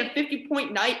 He can get a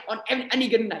 50-point night on any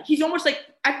given night. He's almost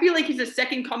I feel like he's a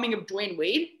second coming of Dwayne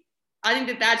Wade. I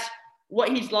think that's what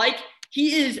he's like.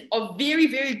 He is a very,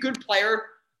 very good player.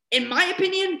 In my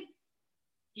opinion,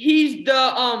 he's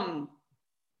the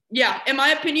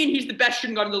he's the best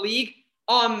shooting guard in the league.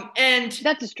 And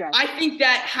that's a stretch. I think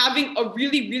that having a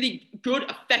really, really good,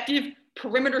 effective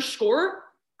perimeter scorer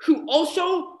who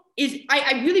also is,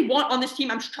 I really want on this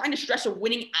team, I'm trying to stress a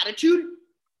winning attitude.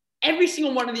 Every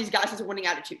single one of these guys has a winning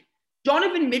attitude.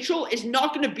 Donovan Mitchell is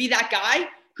not going to be that guy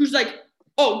who's like,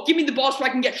 oh, give me the ball so I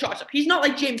can get shots up. He's not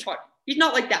like James Harden. He's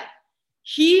not like that.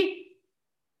 He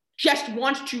just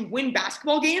wants to win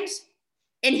basketball games,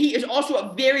 and he is also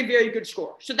a very, very good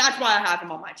scorer. So that's why I have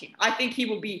him on my team. I think he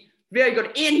will be very good,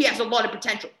 and he has a lot of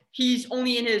potential. He's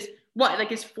only in his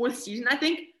fourth season, I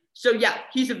think. So, yeah,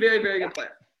 he's a very, very good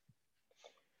player.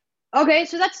 Okay,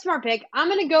 so that's a smart pick. I'm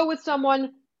going to go with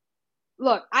someone.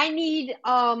 Look, I need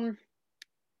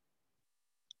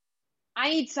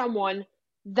someone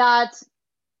that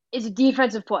is a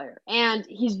defensive player, and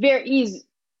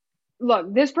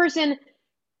look, this person,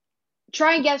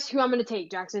 try and guess who I'm going to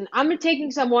take, Jackson. I'm taking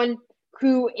someone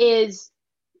who he's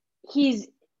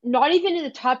not even in the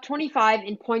top 25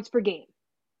 in points per game.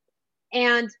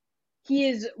 And he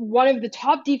is one of the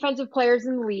top defensive players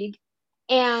in the league.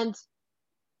 And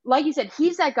like you said,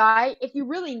 he's that guy. If you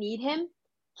really need him,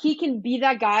 he can be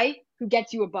that guy who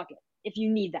gets you a bucket if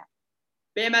you need that.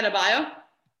 Bam Adebayo?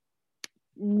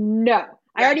 No. Yeah.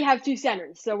 I already have two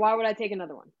centers, so why would I take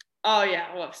another one? Oh,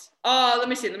 yeah. Whoops. Let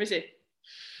me see.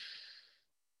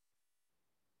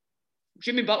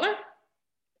 Jimmy Butler?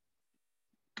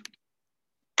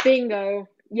 Bingo.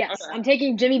 Yes, okay. I'm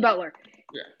taking Jimmy Butler.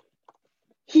 Yeah.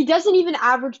 He doesn't even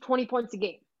average 20 points a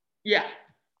game. Yeah.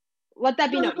 Let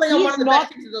that be known. He's one of the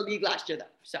best teams in the league last year, though.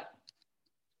 So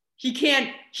he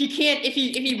can't. If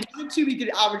he wanted to, he could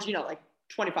average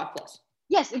 25 plus.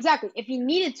 Yes, exactly. If he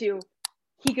needed to,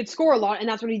 he could score a lot, and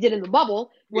that's what he did in the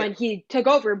bubble when he took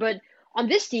over. But on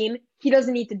this team, he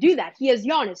doesn't need to do that. He has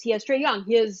Giannis. He has Trae Young.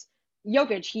 He has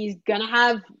Jokic, he's gonna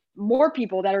have more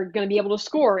people that are gonna be able to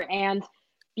score and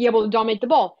be able to dominate the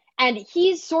ball. And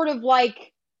he's sort of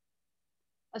like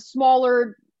a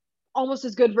smaller, almost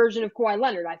as good version of Kawhi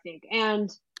Leonard, I think. And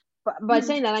by Mhm.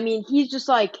 saying that, I mean he's just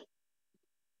like,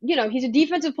 he's a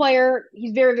defensive player.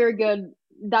 He's very, very good.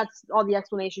 That's all the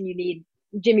explanation you need.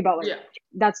 Jimmy Butler. Yeah.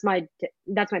 That's my pick.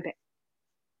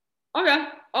 Okay.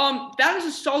 That is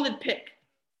a solid pick.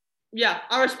 Yeah,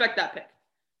 I respect that pick.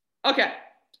 Okay.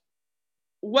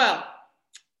 Well,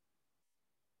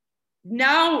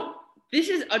 now this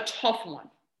is a tough one.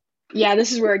 Yeah,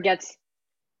 this is where it gets.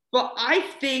 But I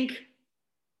think,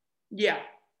 yeah,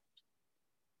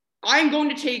 I'm going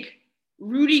to take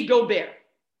Rudy Gobert.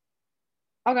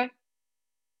 Okay.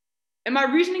 And my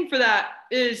reasoning for that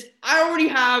is I already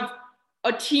have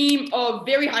a team of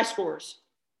very high scorers.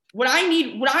 What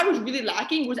I was really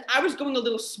lacking was I was going a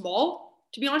little small,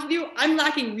 to be honest with you. I'm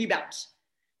lacking rebounds.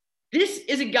 This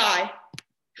is a guy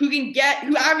who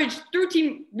averaged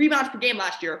 13 rebounds per game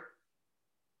last year,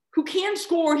 who can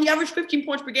score. He averaged 15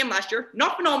 points per game last year.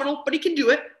 Not phenomenal, but he can do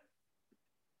it.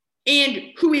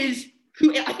 And who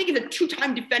I think is a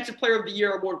 2-time Defensive Player of the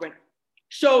Year award winner.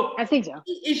 So I think so.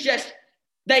 He is just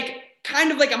like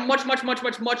kind of like a much, much, much,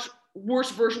 much, much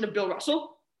worse version of Bill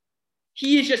Russell.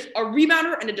 He is just a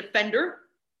rebounder and a defender.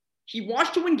 He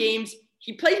wants to win games.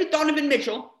 He plays with Donovan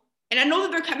Mitchell. And I know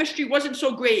that their chemistry wasn't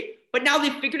so great, but now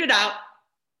they've figured it out.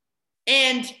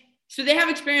 And so they have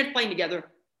experience playing together.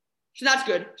 So that's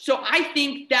good. So I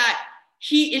think that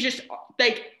he is just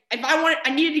like, if I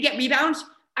needed to get rebounds,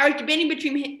 I was debating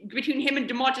between him and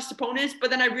Domantas Sabonis, but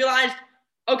then I realized,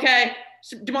 okay,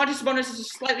 so Domantas Sabonis is a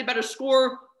slightly better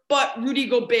scorer, but Rudy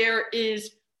Gobert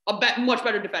is much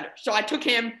better defender. So I took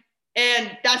him,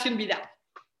 and that's going to be that.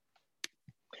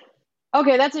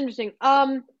 Okay, that's interesting.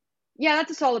 Yeah,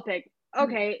 that's a solid pick.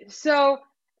 Okay, so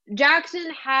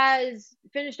Jackson has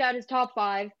finished out his top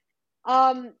 5.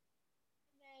 And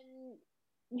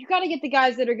you got to get the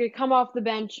guys that are going to come off the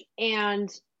bench. And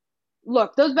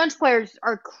look, those bench players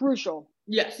are crucial.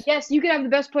 Yes. Yes, you could have the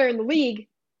best player in the league.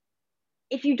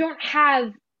 If you don't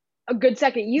have a good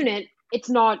second unit, it's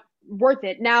not worth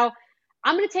it. Now,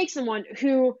 I'm going to take someone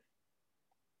who,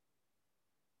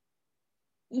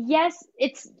 yes,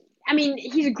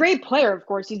 he's a great player, of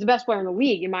course. He's the best player in the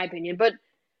league, in my opinion, but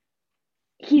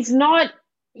it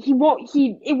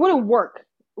wouldn't work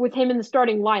with him in the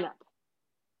starting lineup.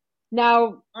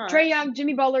 Now, All right. Trae Young,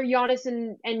 Jimmy Butler, Giannis,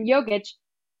 and Jokic,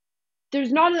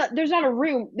 there's not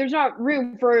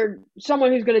room for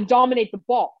someone who's going to dominate the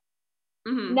ball.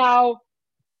 Mm-hmm. Now,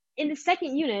 in the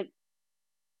second unit,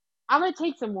 I'm going to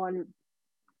take someone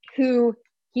who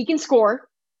he can score,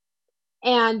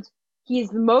 and he is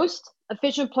the most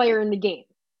efficient player in the game.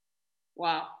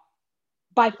 Wow.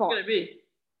 By far. Who's it going to be?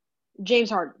 James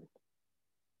Harden.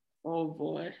 Oh,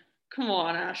 boy. Come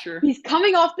on, Asher. He's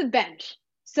coming off the bench.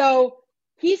 So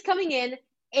he's coming in,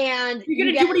 and you're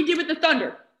going to do what he did with the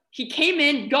Thunder. He came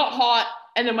in, got hot,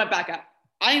 and then went back out.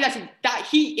 I think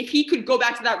if he could go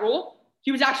back to that role,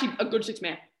 he was actually a good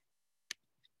 6-man.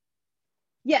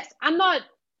 Yes,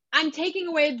 I'm taking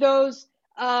away those,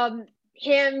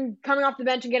 him coming off the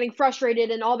bench and getting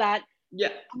frustrated and all that. Yeah.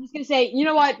 I'm just going to say, you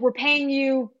know what? We're paying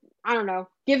you, I don't know,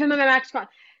 give him a max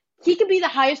contract. He could be the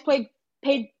highest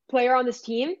paid player on this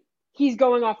team. He's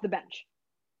going off the bench.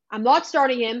 I'm not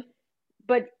starting him,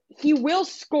 but he will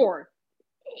score.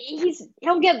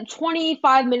 He'll get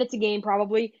 25 minutes a game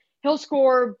probably. He'll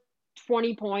score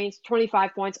 20 points,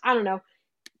 25 points. I don't know.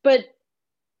 But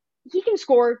he can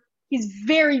score. He's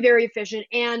very, very efficient,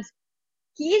 and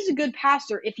he is a good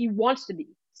passer if he wants to be.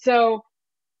 So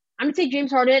I'm going to take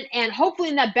James Harden, and hopefully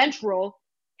in that bench role,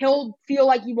 he'll feel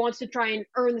like he wants to try and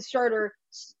earn the starter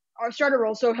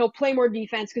role, so he'll play more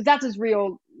defense because that's his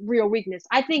real weakness.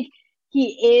 I think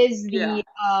he is the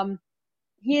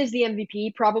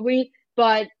MVP probably,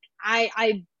 but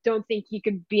I don't think he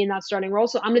could be in that starting role,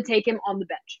 so I'm going to take him on the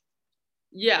bench.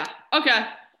 Yeah, okay.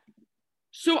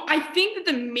 So I think that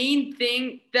the main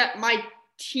thing that my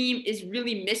team is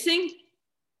really missing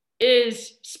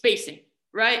is spacing,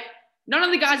 right? None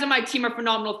of the guys on my team are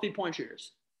phenomenal 3-point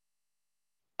shooters.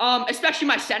 Especially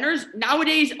my centers.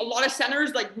 Nowadays, a lot of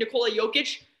centers like Nikola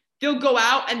Jokic, they'll go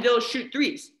out and they'll shoot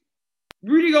threes.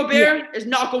 Rudy Gobert is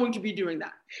not going to be doing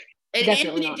that. And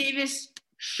Definitely Anthony not. Davis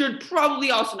should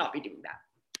probably also not be doing that.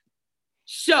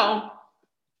 So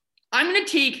I'm going to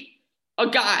take a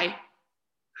guy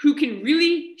who can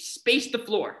really space the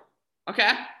floor.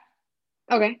 Okay?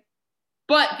 Okay.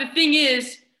 But the thing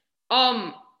is,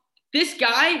 this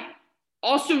guy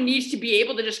also needs to be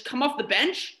able to just come off the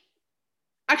bench.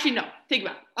 Actually, no. Think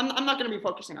about it. I'm not going to be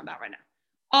focusing on that right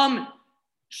now.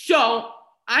 So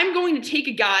I'm going to take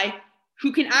a guy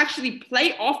who can actually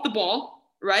play off the ball,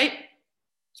 right?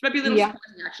 This might be a little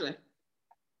surprising, actually,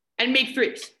 and make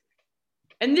threes.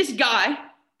 And this guy,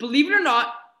 believe it or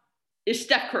not, is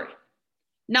Steph Curry.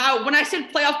 Now, when I said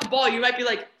play off the ball, you might be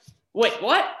like, wait,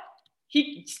 what?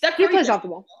 Steph Curry plays off the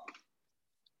ball.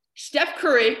 Steph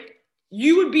Curry,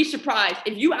 you would be surprised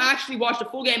if you actually watched a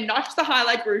full game, not just the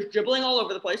highlights where he's dribbling all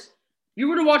over the place. You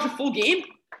were to watch a full game,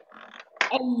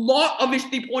 a lot of his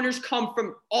three-pointers come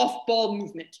from off-ball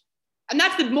movement. And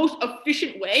that's the most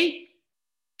efficient way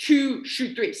to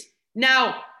shoot threes.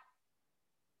 Now,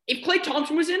 if Klay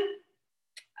Thompson was in,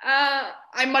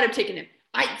 I might have taken him.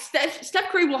 Steph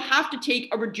Curry will have to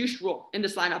take a reduced role in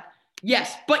this lineup.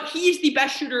 Yes, but he is the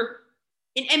best shooter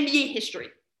in NBA history.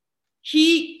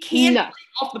 He can play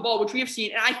off the ball, which we have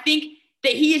seen. And I think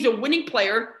that he is a winning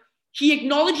player. He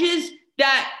acknowledges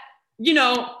that, you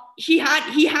know, he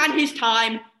had his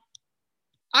time.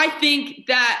 I think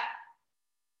that,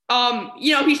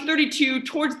 you know, he's 32,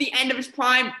 towards the end of his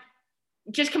prime,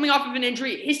 just coming off of an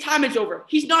injury. His time is over.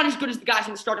 He's not as good as the guys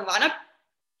in the starting lineup.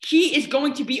 He is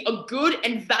going to be a good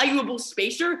and valuable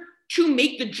spacer to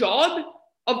make the job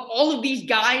of all of these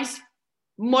guys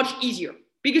much easier.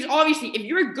 Because obviously, if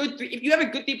you have a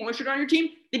good three-point shooter on your team,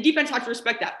 the defense has to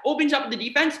respect that. Opens up the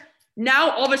defense.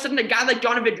 Now, all of a sudden, a guy like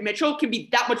Donovan Mitchell can be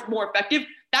that much more effective.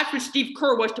 That's what Steve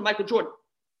Kerr was to Michael Jordan.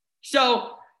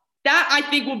 So that, I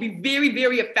think, will be very,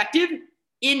 very effective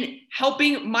in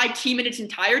helping my team in its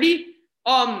entirety.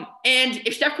 And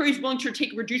if Steph Curry is willing to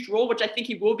take a reduced role, which I think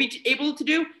he will be able to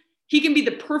do, he can be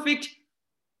the perfect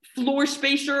floor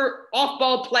spacer,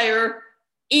 off-ball player,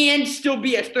 and still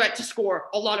be a threat to score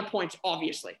a lot of points,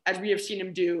 obviously, as we have seen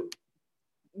him do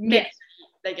in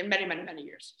many, many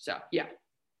years. So, yeah.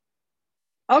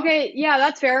 Okay, yeah,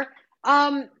 that's fair.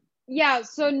 Yeah,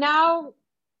 so now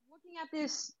looking at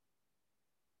this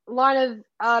line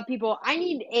of people, I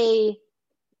need a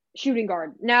shooting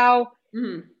guard. Now,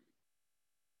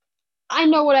 I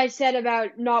know what I said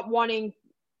about not wanting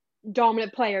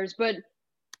dominant players, but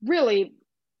really,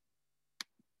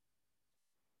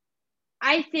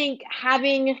 I think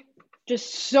having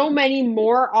just so many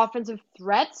more offensive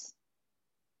threats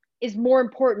is more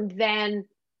important than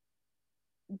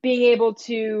being able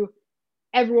to,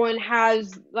 everyone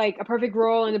has like a perfect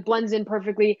role and it blends in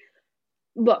perfectly.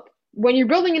 Look, when you're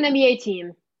building an NBA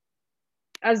team,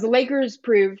 as the Lakers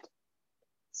proved,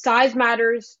 size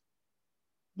matters,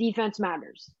 defense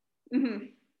matters. Mm-hmm.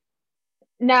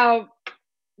 Now,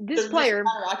 this player,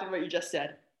 rocking what you just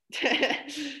said.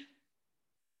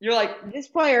 You're like, this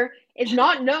player is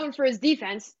not known for his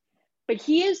defense, but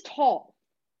he is tall.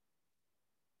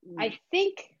 I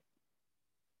think,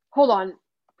 hold on.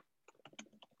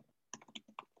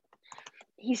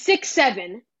 He's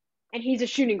 6'7", and he's a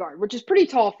shooting guard, which is pretty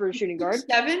tall for a shooting guard.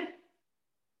 7?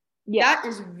 Yeah. That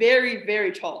is very,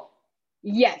 very tall.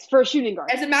 Yes, for a shooting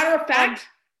guard. As a matter of fact,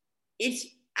 it's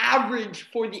average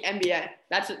for the NBA.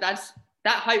 That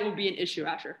height will be an issue,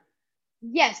 Asher.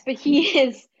 Yes, but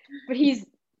he's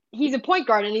a point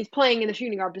guard and he's playing in the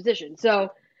shooting guard position.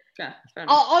 So okay,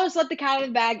 I'll just let the cat out of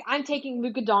the bag. I'm taking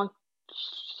Luka Doncic.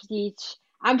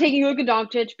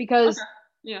 Because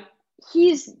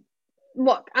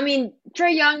look, I mean,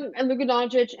 Trae Young and Luka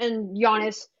Doncic and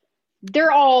Giannis,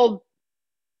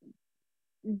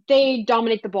 they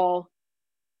dominate the ball.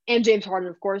 And James Harden,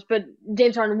 of course, but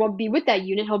James Harden won't be with that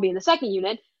unit. He'll be in the second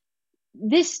unit.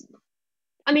 It's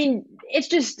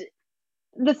just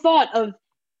the thought of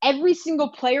every single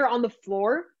player on the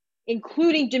floor,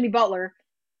 including Jimmy Butler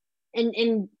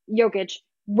and Jokic,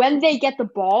 when they get the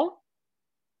ball,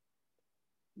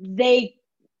 they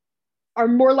are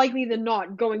more likely than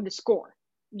not going to score.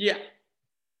 Yeah.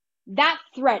 That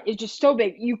threat is just so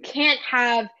big. You can't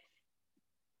have –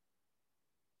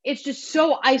 it's just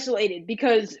so isolated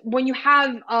because when you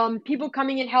have people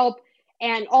coming in help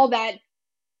and all that,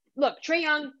 look, Trae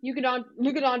Young, Luka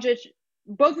Doncic,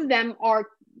 both of them are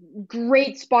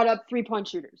great spot-up three-point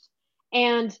shooters.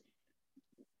 And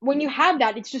when you have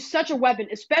that, it's just such a weapon,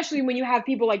 especially when you have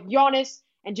people like Giannis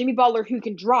and Jimmy Butler who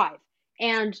can drive.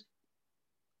 And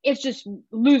it's just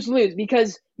lose-lose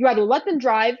because you either let them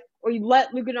drive or you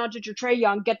let Luka Doncic or Trae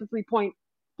Young get the three-point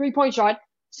shot.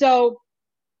 So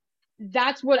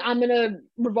that's what I'm going to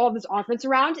revolve this offense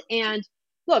around. And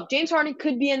look, James Harden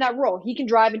could be in that role. He can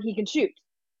drive and he can shoot.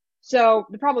 So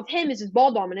the problem with him is his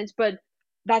ball dominance, but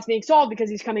that's being solved because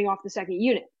he's coming off the second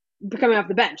unit, coming off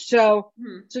the bench. So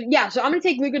I'm going to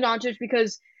take Luka Doncic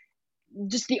because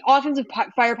just the offensive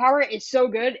firepower is so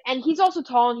good. And he's also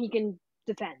tall and he can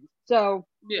defend. So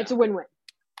it's a win-win.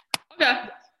 Okay.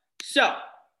 So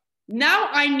now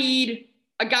I need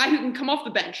a guy who can come off the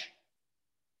bench,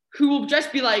 who will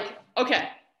just be like, okay,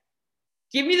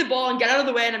 give me the ball and get out of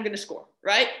the way and I'm going to score,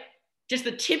 right? Just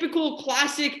the typical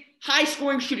classic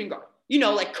high-scoring shooting guard.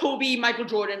 Like Kobe, Michael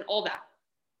Jordan, all that.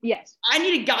 Yes. I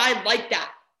need a guy like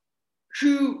that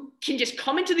who can just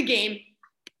come into the game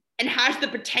and has the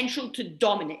potential to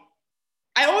dominate.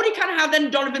 I already kind of have that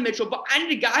in Donovan Mitchell, but I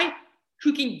need a guy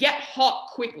who can get hot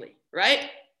quickly, right?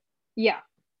 Yeah.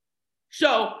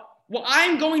 So what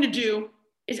I'm going to do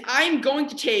is I'm going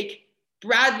to take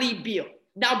Bradley Beal.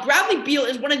 Now, Bradley Beal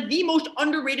is one of the most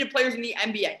underrated players in the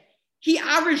NBA. He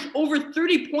averaged over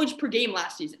 30 points per game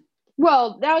last season.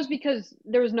 Well, that was because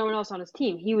there was no one else on his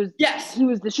team. He was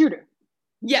the shooter.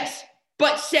 Yes.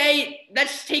 But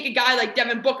let's take a guy like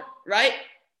Devin Booker, right?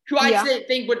 Who I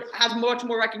think would have much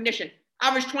more recognition.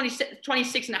 Averaged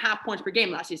 26 and a half points per game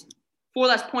last season. 4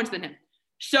 less points than him.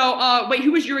 So, wait,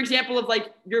 who was your example of,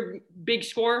 like, your big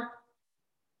scorer?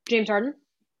 James Harden?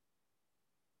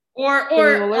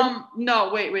 No,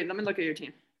 wait, let me look at your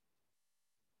team.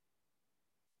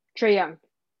 Trae Young.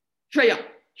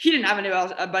 He didn't have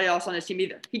anybody else on his team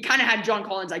either. He kind of had John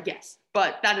Collins, I guess,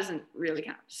 but that doesn't really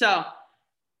count. So,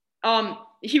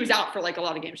 he was out for, like, a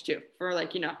lot of games too, for,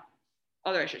 like,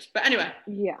 other issues. But anyway.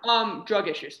 Yeah. Drug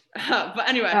issues. But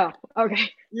anyway. Oh, okay.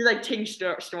 You're, like, taking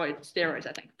steroids,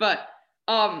 I think. But,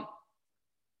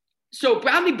 so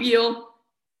Bradley Beal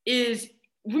is,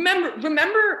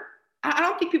 remember, I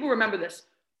don't think people remember this,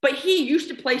 but he used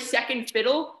to play second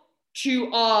fiddle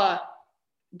to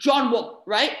John Wall,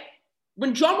 right?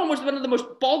 When John Wall was one of the most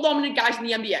ball-dominant guys in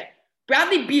the NBA,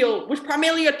 Bradley Beal was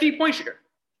primarily a three-point shooter.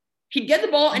 He'd get the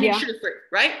ball and he'd shoot a three,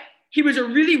 right? He was a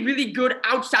really, really good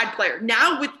outside player.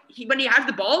 Now, when he has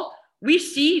the ball, we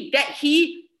see that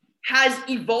he has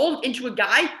evolved into a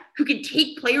guy who can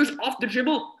take players off the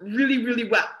dribble really, really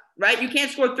well, right? You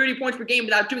can't score 30 points per game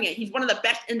without doing it. He's one of the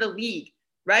best in the league,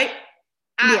 right?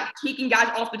 At taking guys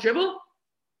off the dribble.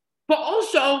 But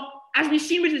also, as we've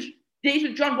seen with his days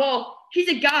with John Wall, he's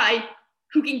a guy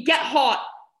who can get hot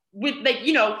with, like,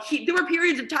 there were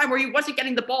periods of time where he wasn't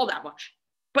getting the ball that much.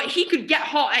 But he could get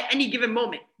hot at any given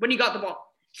moment when he got the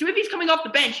ball. So if he's coming off the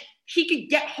bench, he could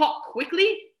get hot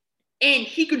quickly and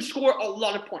he could score a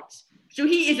lot of points. So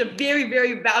he is a very,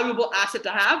 very valuable asset to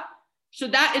have. So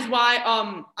that is why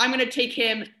I'm going to take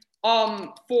him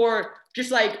for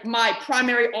just like my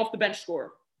primary off the bench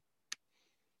scorer.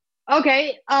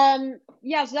 Okay.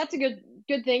 Yeah, so that's a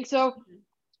good thing. So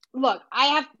look,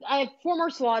 I have 4 more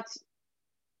slots.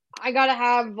 I got to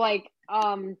have like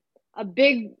a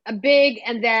big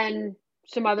and then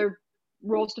some other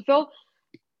roles to fill.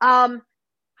 I'm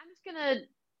just gonna,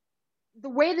 the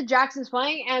way that Jackson's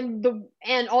playing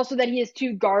and also that he has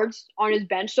 2 guards on his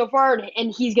bench so far,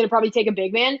 and he's gonna probably take a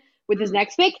big man with his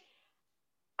next pick.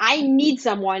 I need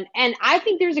someone, and I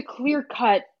think there's a clear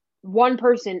cut one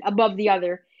person above the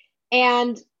other.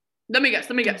 And let me guess.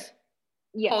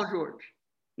 Yes. Paul George.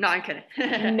 No, I'm kidding.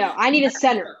 No, I need a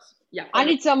center. Yeah. I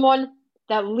need someone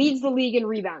that leads the league in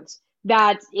rebounds,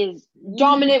 that is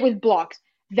dominant with blocks,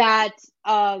 that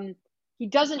he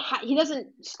doesn't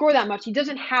score that much. He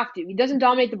doesn't have to. He doesn't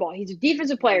dominate the ball. He's a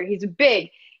defensive player. He's a big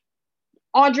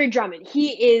Andre Drummond.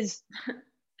 He is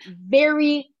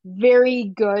very, very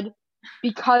good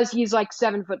because he's like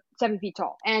 7 feet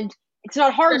tall. And it's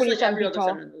not hard when you're 7 feet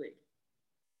tall.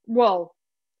 Well,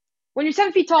 when you're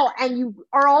 7 feet tall and you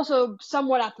are also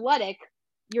somewhat athletic,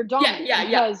 you're dominant.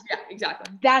 Yeah,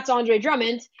 exactly. That's Andre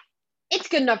Drummond. It's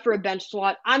good enough for a bench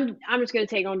slot. I'm just going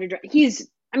to take Andre Drummond.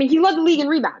 He led the league in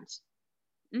rebounds.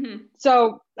 Mm-hmm.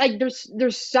 So, like,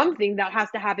 there's something that has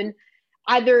to happen.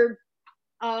 Either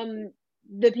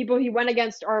the people he went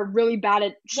against are really bad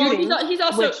at shooting. Well, he's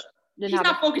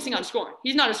not focusing on scoring.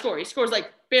 He's not a scorer. He scores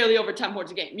like barely over 10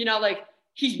 points a game.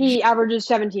 He averages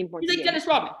 17 points. He's like a game. Dennis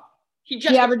Rodman.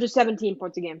 He averages 17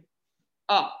 points a game.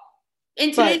 Oh,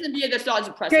 in today's NBA, that's not as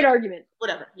impressive. Great argument.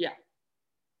 Whatever. Yeah.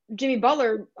 Jimmy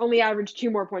Butler only averaged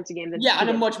 2 more points a game than and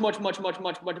a much better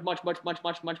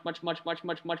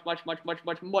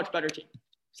team.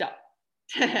 So,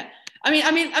 I mean,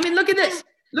 look at this.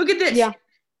 Yeah.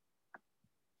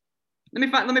 Let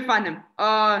me find him.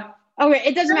 Okay,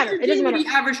 it doesn't matter. He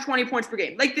averaged 20 points per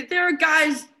game. Like, there are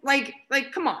guys like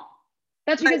come on.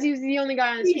 That's because he was the only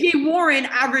guy on his team. T.J. Warren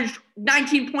averaged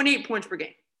 19.8 points per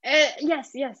game.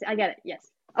 Yes, I get it. Yes.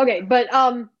 Okay, but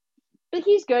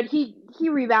he's good. He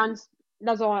rebounds.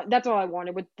 That's all I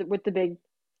wanted with the big.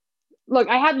 Look,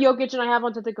 I have Jokic and I have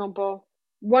Antetokounmpo.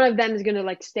 One of them is gonna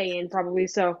like stay in probably.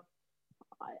 So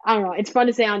I don't know. It's fun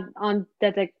to say on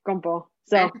Antetokounmpo.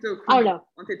 So I don't know.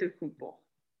 Antetokounmpo.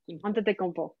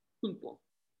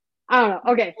 I don't know.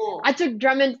 Okay, I took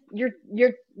Drummond.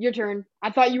 Your turn.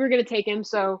 I thought you were gonna take him,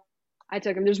 so I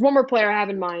took him. There's one more player I have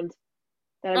in mind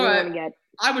that I All really right. want to get.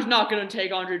 I was not going to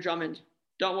take Andre Drummond.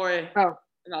 Don't worry Oh,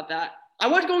 about that. I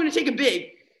was going to take a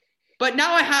big, but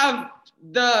now I have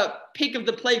the pick of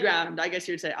the playground. I guess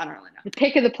you would say. I don't really know. the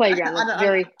pick of the playground. That's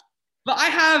very. But I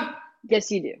have.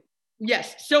 Yes, you do.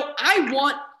 Yes. So I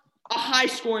want a high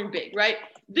scoring big, right?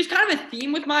 There's kind of a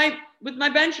theme with my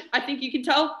bench. I think you can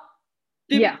tell.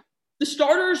 The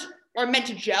starters are meant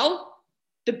to gel.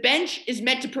 The bench is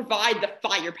meant to provide the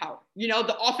firepower. You know,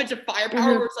 the offensive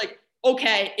firepower where it's like,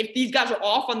 okay, if these guys are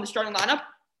off on the starting lineup,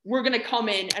 we're going to come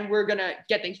in and we're going to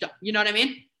get things done. You know what I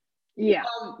mean? Yeah.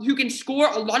 Who can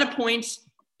score a lot of points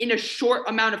in a short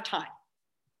amount of time.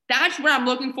 That's what I'm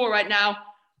looking for right now.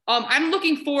 I'm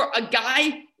looking for a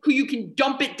guy who you can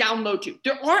dump it down low to.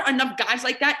 There aren't enough guys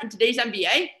like that in today's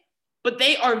NBA, but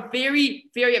they are very,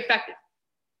 very effective.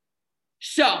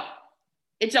 So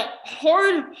it's a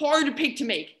hard pick to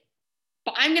make,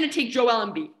 but I'm going to take Joel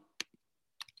Embiid.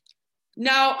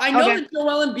 Now, I know that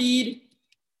Joel Embiid,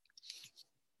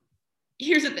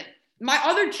 here's the thing.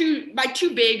 My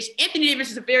two bigs, Anthony Davis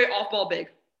is a very off-ball big,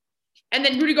 and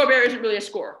then Rudy Gobert isn't really a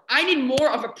scorer. I need more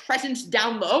of a presence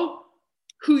down low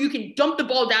who you can dump the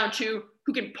ball down to,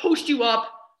 who can post you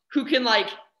up, who can like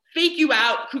fake you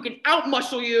out, who can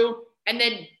out-muscle you, and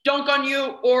then dunk on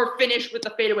you or finish with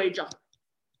a fadeaway jumper.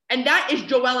 And that is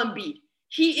Joel Embiid.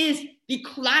 He is the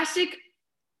classic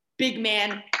big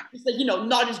man. He's like,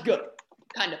 not as good,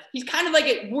 kind of. He's kind of like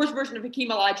a worse version of Hakeem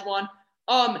Olajuwon.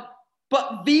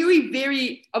 But a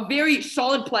very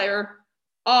solid player.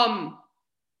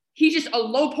 He's just a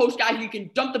low post guy who you can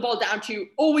dump the ball down to.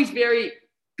 Always very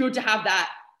good to have that.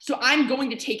 So I'm going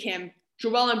to take him,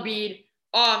 Joel Embiid.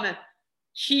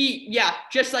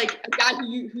 Just like a guy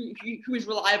who is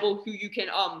reliable, who you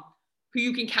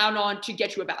can count on to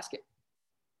get you a basket.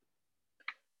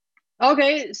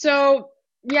 Okay, so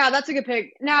yeah, that's a good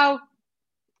pick. Now,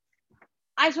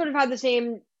 I sort of had the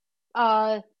same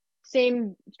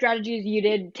strategy as you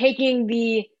did, taking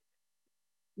the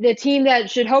team that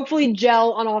should hopefully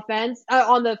gel on offense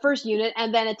on the first unit,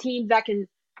 and then a team that can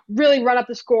really run up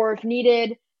the score if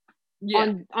needed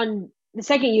on the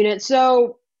second unit.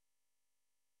 So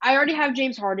I already have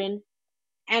James Harden,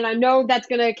 and I know that's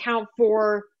going to account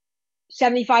for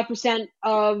 75%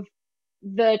 of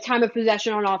the time of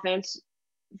possession on offense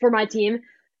for my team.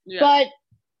 Yeah. But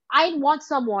I want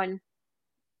someone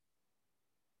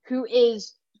who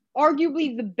is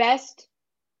arguably the best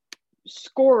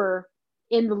scorer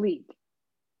in the league.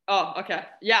 Oh, okay.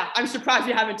 Yeah, I'm surprised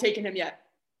you haven't taken him yet.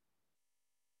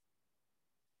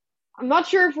 I'm not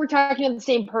sure if we're talking about the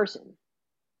same person.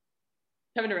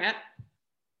 Kevin Durant?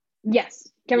 Yes,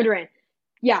 Kevin Durant.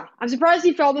 Yeah, I'm surprised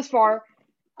he fell this far.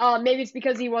 Maybe it's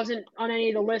because he wasn't on any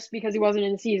of the lists because he wasn't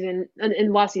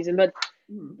in last season. But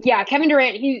yeah, Kevin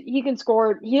Durant, he can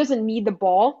score. He doesn't need the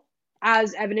ball,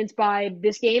 as evidenced by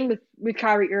this game with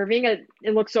Kyrie Irving.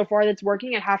 It looks so far that's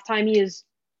working. At halftime, he is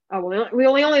we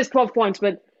only has 12 points,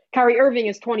 but Kyrie Irving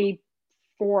is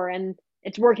 24, and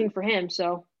it's working for him.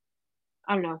 So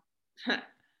I don't know.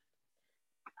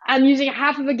 I'm using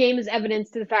half of a game as evidence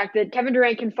to the fact that Kevin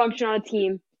Durant can function on a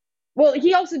team. Well,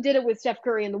 he also did it with Steph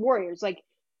Curry and the Warriors. Like,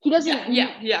 he doesn't.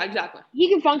 Yeah, exactly. He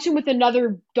can function with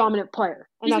another dominant player,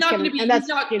 and he's that's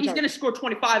not going to be. He's going to score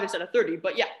 25 instead of 30.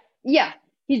 But yeah. Yeah,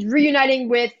 he's reuniting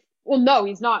with. Well, no,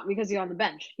 he's not because he's on the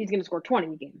bench. He's going to score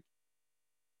 20 a game.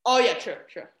 Oh yeah, sure.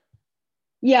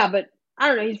 Yeah, but I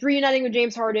don't know. He's reuniting with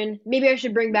James Harden. Maybe I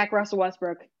should bring back Russell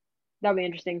Westbrook. That'd be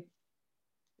interesting.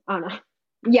 I don't know.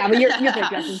 Yeah, but you're pick,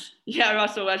 Justin. Yeah,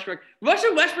 Russell Westbrook.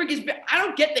 Russell Westbrook is. I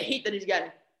don't get the hate that he's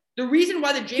getting. The reason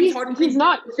why the James Harden he's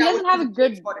not. He doesn't have a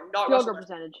good field goal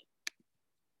percentage.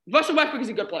 Russell Westbrook is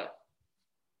a good player.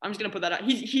 I'm just gonna put that out.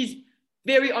 He's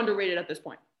very underrated at this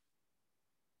point.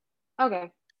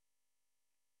 Okay.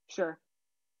 Sure.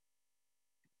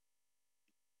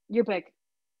 Your pick.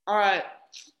 All right.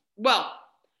 Well,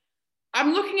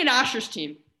 I'm looking at Asher's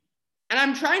team, and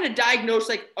I'm trying to diagnose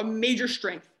like a major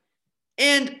strength,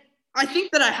 and I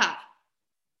think that I have.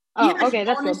 Oh, okay,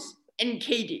 that's good. And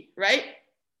KD, right?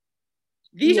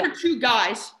 These are two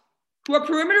guys who are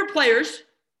perimeter players,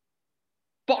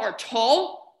 but are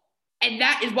tall, and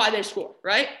that is why they score,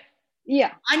 right?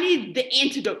 Yeah. I need the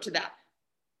antidote to that,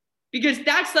 because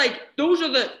that's like those are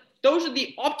the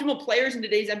optimal players in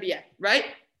today's NBA, right?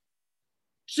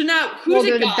 So now,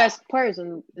 they're the best players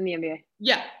in the NBA.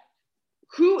 Yeah.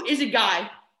 Who is a guy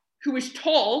who is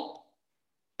tall,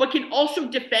 but can also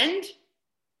defend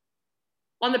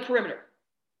on the perimeter?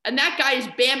 And that guy is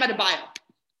Bam Adebayo.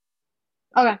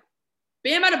 Okay.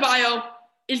 Bam Adebayo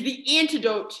is the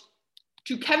antidote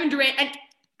to Kevin Durant. And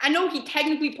I know he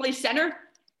technically plays center,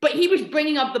 but he was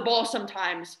bringing up the ball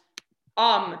sometimes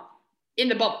in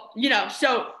the bubble,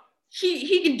 so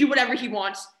he can do whatever he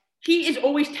wants. He is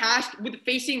always tasked with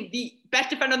facing the best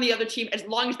defender on the other team as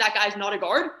long as that guy is not a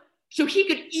guard. So he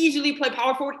could easily play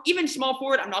power forward, even small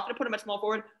forward. I'm not going to put him at small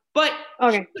forward, but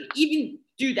he could even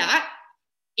do that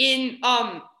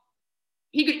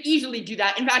he could easily do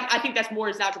that. In fact, I think that's more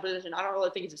his natural position. I don't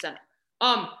really think he's a center.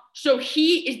 So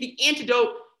he is the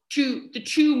antidote to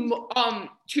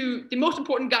the most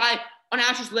important guy on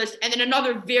Asher's list, and then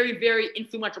another very, very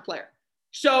influential player.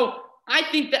 So I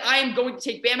think that I am going to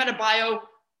take Bam Adebayo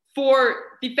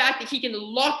for the fact that he can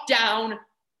lock down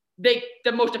the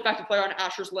most effective player on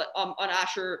Asher's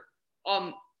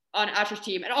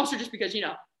team, and also just because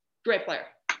great player.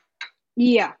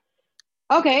 Yeah.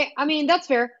 Okay. I mean, that's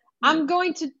fair. I'm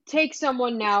going to take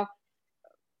someone now.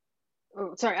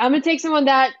 Oh, sorry. I'm going to take someone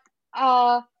that,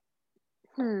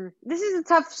 this is a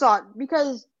tough shot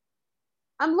because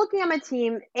I'm looking at my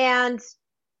team and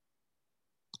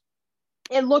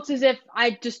it looks as if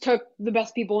I just took the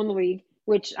best people in the league,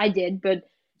 which I did, but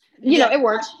it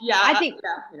works. Yeah. I think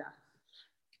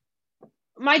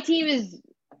my team is,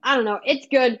 I don't know, it's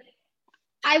good.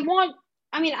 I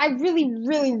really,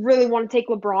 really, really want to take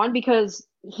LeBron because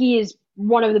he is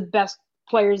one of the best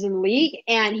players in the league,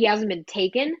 and he hasn't been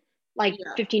taken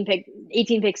 18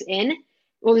 picks in.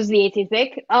 Well, this is the 18th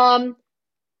pick.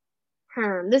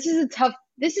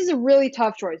 This is a really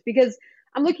tough choice because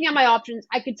I'm looking at my options.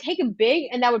 I could take a big,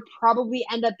 and that would probably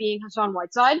end up being Hassan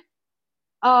Whiteside.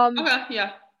 Okay,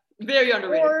 yeah. Very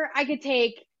underrated. Or I could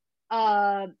take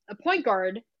a point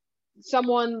guard,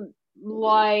 someone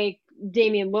like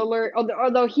Damian Lillard,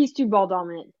 although he's too ball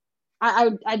dominant.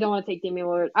 I don't want to take Damian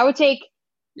Lillard. I would take.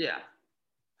 Yeah.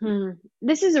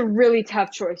 This is a really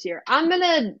tough choice here. I'm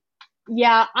gonna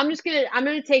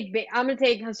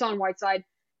take Hassan Whiteside.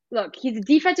 Look, he's a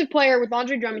defensive player with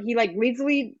Andre Drummond. He leads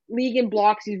the league in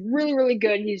blocks. He's really, really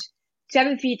good. He's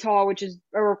 7 feet tall, which is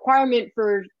a requirement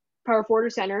for power forward or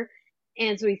center,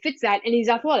 and so he fits that. And he's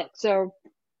athletic, so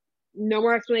no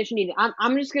more explanation needed.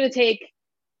 I'm just gonna take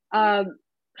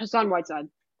Hassan Whiteside.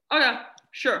 Okay,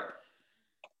 sure.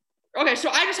 Okay, so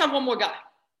I just have one more guy.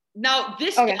 Now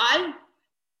this guy,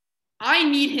 I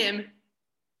need him.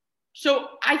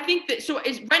 So I think that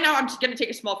right now I'm just gonna take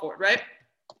a small forward, right?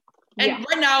 And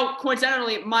right now,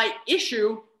 coincidentally, my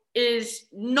issue is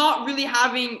not really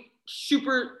having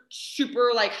super,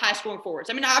 super high scoring forwards.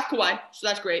 I mean, I have Kawhi, so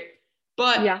that's great.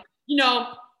 But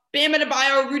Bam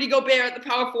Adebayo, Rudy Gobert at the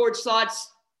power forward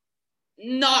slots,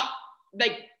 not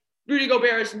Rudy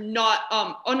Gobert is not.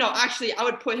 Actually, I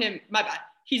would put him. My bad.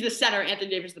 He's the center.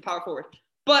 Anthony Davis, the power forward.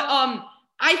 But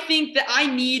I think that I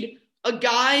need a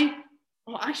guy.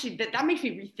 Oh, actually, that makes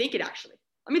me rethink it. Actually,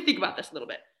 let me think about this a little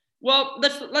bit. Well,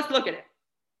 let's look at it.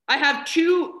 I have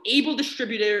two able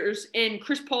distributors in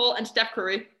Chris Paul and Steph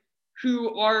Curry,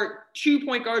 who are 2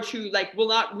 point guards who will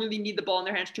not really need the ball in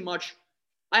their hands too much.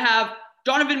 I have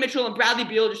Donovan Mitchell and Bradley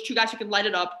Beal, just two guys who can light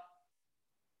it up.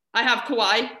 I have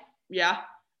Kawhi,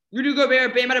 Rudy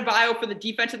Gobert, Bam Adebayo for the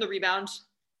defense and the rebounds.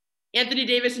 Anthony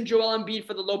Davis and Joel Embiid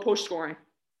for the low post scoring,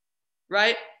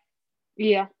 right?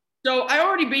 Yeah. So I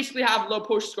already basically have low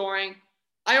post scoring.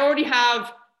 I already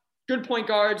have good point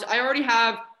guards. I already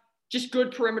have just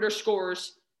good perimeter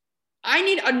scorers. I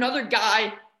need another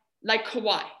guy like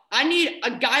Kawhi. I need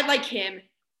a guy like him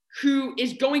who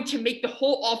is going to make the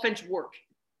whole offense work.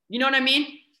 You know what I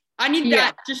mean? I need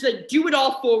that just do it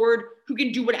all forward, who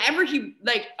can do whatever he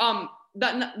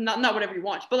not whatever he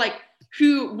wants, but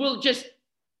who will just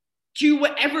do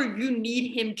whatever you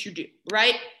need him to do,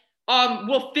 right?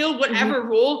 Will fill whatever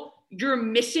role you're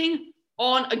missing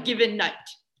on a given night.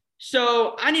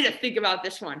 So I need to think about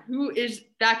this one. Who is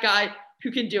that guy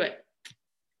who can do it?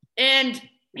 And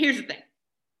here's the thing.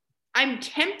 I'm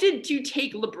tempted to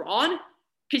take LeBron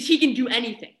because he can do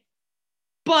anything.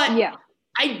 But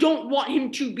I don't want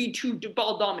him to be too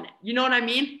ball dominant. You know what I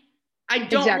mean? I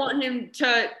don't want him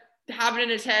to have it in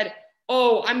his head,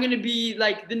 oh, I'm going to be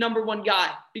the number one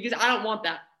guy, because I don't want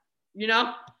that,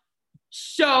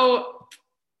 So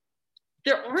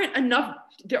there aren't enough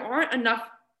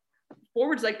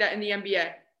forwards like that in the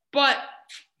NBA. But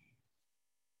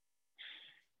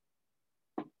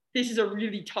this is a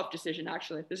really tough decision,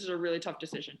 actually. This is a really tough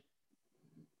decision.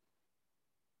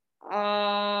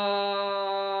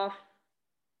 I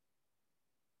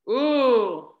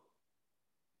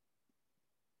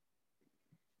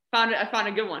found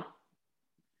a good one.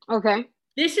 Okay.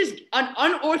 This is an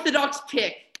unorthodox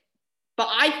pick, but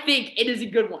I think it is a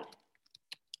good one.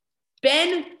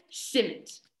 Ben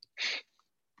Simmons.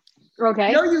 Okay.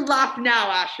 I know you laugh now,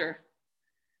 Asher.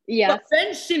 Yes. But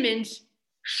Ben Simmons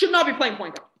should not be playing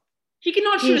point guard. He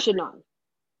cannot shoot. He should not.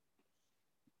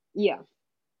 Yeah.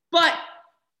 But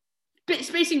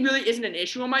spacing really isn't an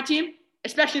issue on my team,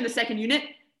 especially in the second unit.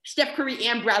 Steph Curry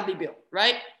and Bradley Beal,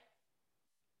 right?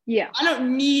 Yeah. I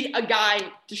don't need a guy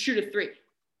to shoot a three.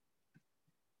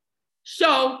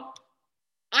 So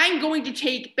I'm going to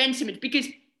take Ben Simmons because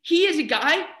he is a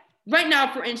guy right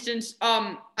now, for instance,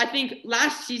 I think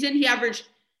last season he averaged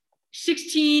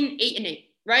 16, 8, and 8,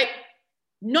 right?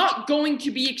 Not going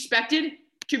to be expected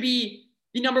to be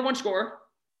the number one scorer,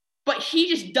 but he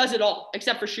just does it all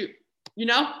except for shoot, you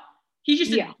know? He's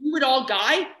just a do-it-all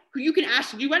guy who you can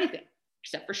ask to do anything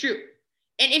except for shoot.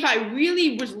 And if I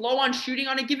really was low on shooting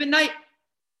on a given night,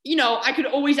 you know, I could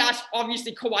always ask,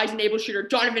 obviously, Kawhi's an able shooter.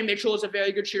 Donovan Mitchell is a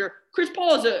very good shooter. Chris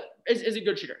Paul is a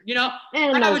good shooter, you know?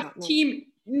 And I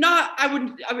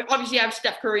would obviously have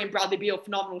Steph Curry and Bradley Beal,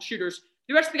 phenomenal shooters.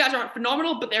 The rest of the guys aren't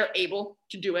phenomenal, but they're able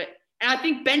to do it. And I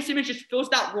think Ben Simmons just fills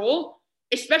that role,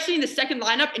 especially in the second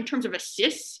lineup in terms of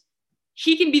assists.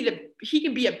 He can be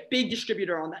a big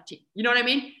distributor on that team. You know what I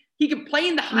mean? He can play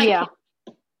in the high post,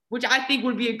 which I think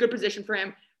would be a good position for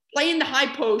him. Play in the high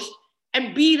post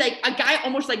and be like a guy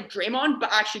almost like Draymond,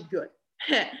 but actually good.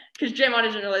 Because Draymond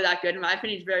isn't really that good. In my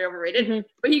opinion, he's very overrated. Mm-hmm.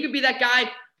 But he could be that guy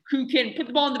who can put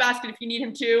the ball in the basket if you need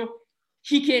him to.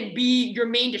 He can be your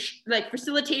main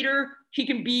facilitator. He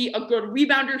can be a good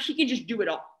rebounder. He can just do it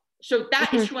all. So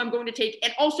that is who I'm going to take.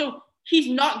 And also, he's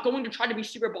not going to try to be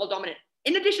super ball dominant.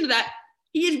 In addition to that,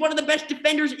 he is one of the best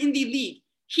defenders in the league.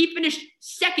 He finished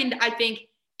second, I think,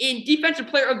 in Defensive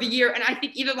Player of the Year, and I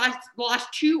think either the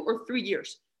last 2 or 3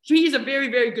 years. So he's a very,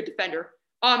 very good defender.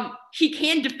 He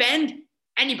can defend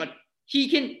anybody. He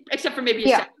can, except for maybe a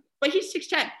second, but he's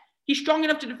 6'10". He's strong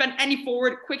enough to defend any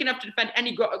forward, quick enough to defend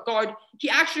any guard. He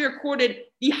actually recorded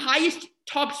the highest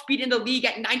top speed in the league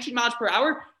at 19 miles per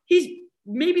hour. He's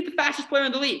maybe the fastest player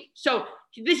in the league. So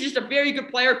this is just a very good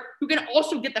player who can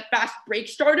also get the fast break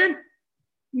started.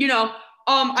 You know,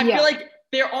 I feel like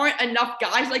there aren't enough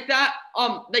guys like that.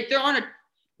 There aren't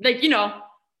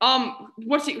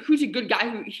who's a good guy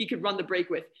who he could run the break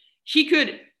with? He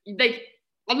could,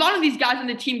 a lot of these guys on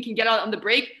the team can get out on the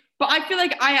break, but I feel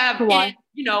like I have,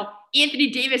 Anthony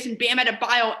Davis and Bam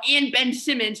Adebayo and Ben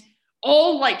Simmons,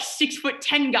 all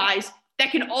 6'10" guys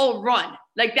that can all run.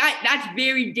 Like that's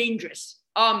very dangerous.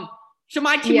 So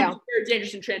my team is very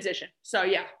dangerous in transition. So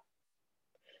yeah.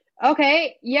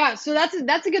 Okay, yeah. So that's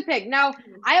a good pick. Now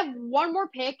I have one more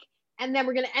pick, and then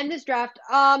we're gonna end this draft.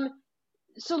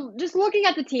 So just looking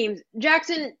at the teams,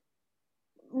 Jackson,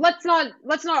 let's not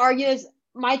argue this.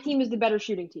 My team is the better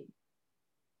shooting team.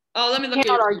 Oh, let me look.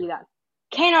 Cannot argue that.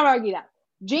 Cannot argue that.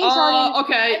 James Harden,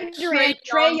 okay.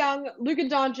 Trae Young, Luka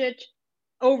Doncic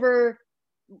over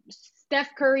Steph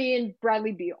Curry and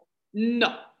Bradley Beal.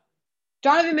 No.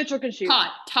 Donovan Mitchell can shoot.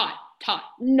 Tie.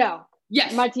 No.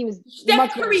 Yes. My team is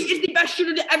Steph Curry is the best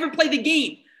shooter to ever play the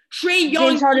game. Trae Young.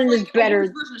 James Harden is better.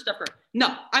 Version of Steph Curry.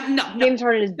 No. James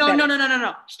Harden is better.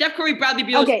 No. Steph Curry, Bradley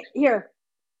Beal. Okay, here.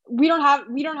 We don't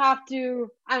have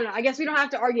to. I don't know. I guess we don't have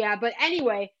to argue that. But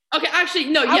anyway. Okay. Actually,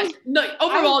 no. Yes. No.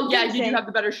 Overall, you do have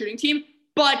the better shooting team,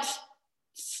 but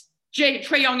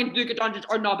Trae Young and Luka Doncic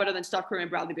are not better than Steph Curry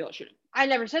and Bradley Beal at shooting. I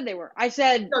never said they were. I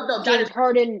said James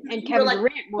Harden and Kevin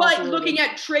Durant. But looking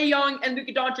at Trae Young and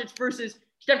Luka Doncic versus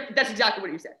Steph, that's exactly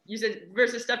what you said. You said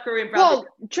versus Steph Curry and Bradley. Well,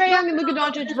 Trae Young and Luka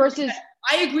Doncic versus.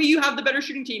 I agree, you have the better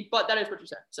shooting team, but that is what you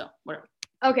said. So whatever.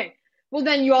 Okay. Well,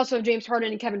 then you also have James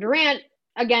Harden and Kevin Durant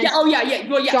against. Well,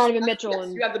 yes. Donovan Mitchell. Yes,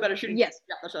 and you have the better shooting. Yes. Team.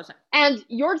 Yeah, that's what I was saying. And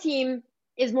your team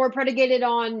is more predicated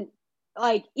on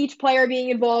each player being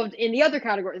involved in the other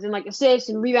categories and assists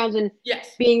and rebounds and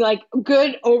being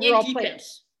good overall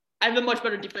players. I have a much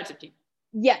better defensive team.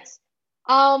 Yes.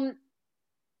 I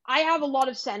have a lot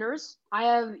of centers. I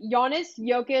have Giannis,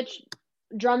 Jokic,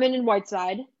 Drummond, and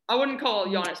Whiteside. I wouldn't call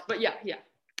Giannis, but yeah,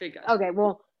 big guy. Okay,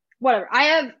 well, whatever.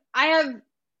 I have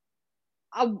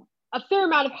a fair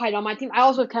amount of height on my team. I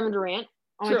also have Kevin Durant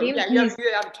on my team. Yeah, you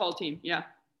have a tall team. Yeah.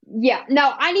 Yeah.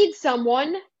 Now I need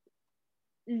someone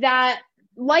that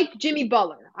like Jimmy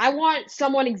Butler. I want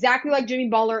someone exactly like Jimmy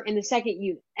Butler in the second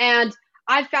unit. And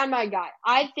I found my guy.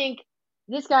 I think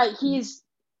this guy, he's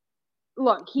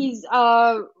what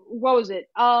was it?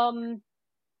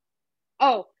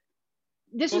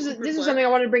 This is something I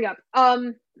wanted to bring up.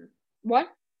 What?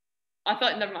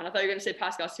 Never mind. I thought you were going to say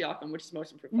Pascal Siakam, which is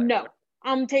most improved player. No,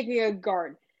 I'm taking a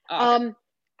guard. Okay.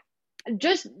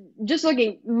 Just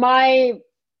looking, my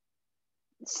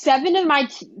seven of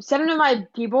my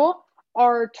people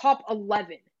are top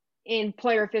 11 in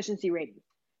player efficiency rating.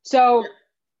 So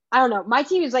I don't know. My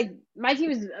team is a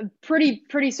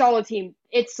pretty solid team.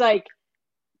 It's like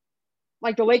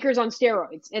the Lakers on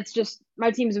steroids. It's just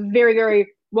my team is a very,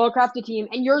 very well crafted team,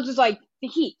 and yours is the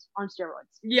Heat on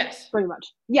steroids. Yes. Pretty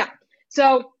much. Yeah.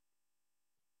 So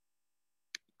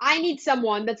I need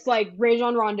someone that's like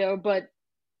Rajon Rondo, but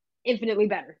infinitely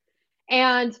better.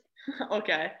 And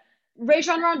Okay.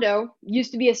 Rajon Rondo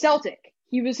used to be a Celtic.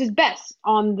 He was his best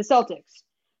on the Celtics.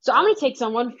 So I'm going to take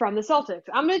someone from the Celtics.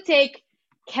 I'm going to take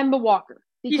Kemba Walker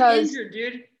because he's injured,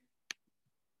 dude.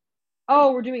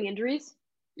 Oh, we're doing injuries?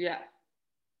 Yeah.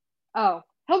 Oh,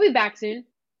 he'll be back soon.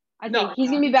 I think he's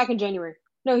going to be back in January.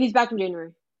 No, he's back in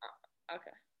January.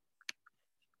 Okay.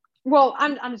 Well,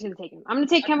 I'm just going to take him. I'm going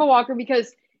to take Kemba Walker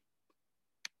because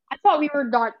I thought we were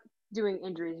not doing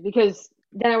injuries because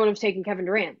then I would have taken Kevin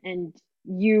Durant and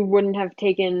you wouldn't have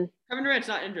taken Kevin Durant's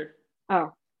not injured.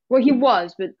 Oh. Well, he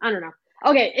was, but I don't know.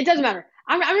 Okay, it doesn't matter.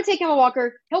 I'm going to take Kemba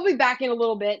Walker. He'll be back in a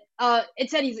little bit. It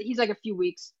said he's like a few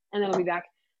weeks and then he'll be back.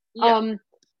 Yeah.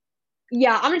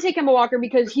 Yeah, I'm going to take Kemba Walker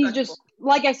because he's just,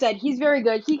 like I said, he's very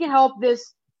good. He can help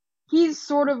this. He's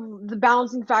sort of the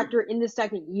balancing factor in the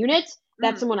second unit.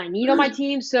 That's someone I need on my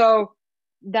team. So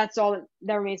that's all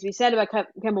that remains to be said about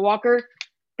Kemba Walker.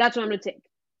 That's what I'm going to take.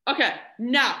 Okay,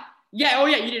 now. Yeah, oh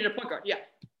yeah, you needed a point guard. Yeah.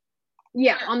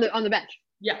 Yeah, on the bench.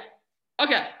 Yeah.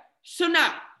 Okay, so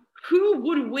now, who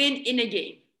would win in a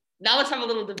game? Now let's have a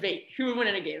little debate. Who would win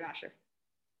in a game, Asher?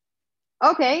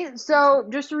 Okay, so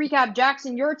just to recap,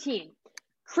 Jackson, your team.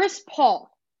 Chris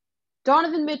Paul,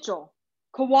 Donovan Mitchell,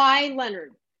 Kawhi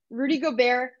Leonard, Rudy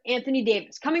Gobert, Anthony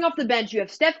Davis. Coming off the bench, you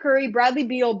have Steph Curry, Bradley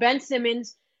Beal, Ben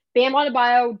Simmons, Bam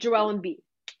Adebayo, Joel Embiid.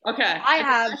 Okay.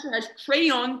 Asher has Trae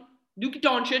Young, Luka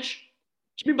Doncic,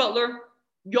 Jimmy Butler,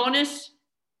 Giannis,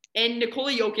 and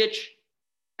Nikola Jokic.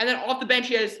 And then off the bench,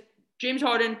 he has James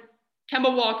Harden,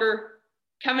 Kemba Walker,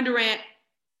 Kevin Durant,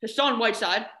 Hassan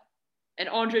Whiteside, and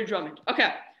Andre Drummond.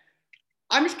 Okay.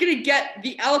 I'm just going to get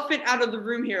the elephant out of the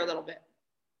room here a little bit.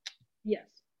 Yes.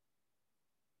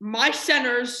 My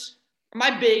centers,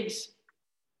 my bigs,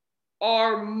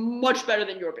 are much better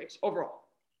than your bigs overall.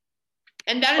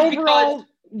 And that is because...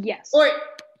 Yes.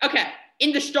 Okay.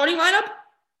 In the starting lineup,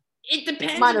 it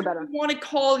depends Mine are if better. you want to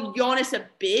call Giannis a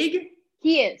big.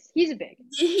 He is. He's a big.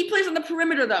 He plays on the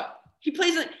perimeter, though.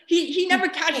 He never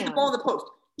catches the ball in the post.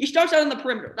 He starts out on the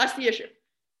perimeter. That's the issue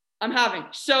I'm having.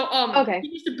 So okay. He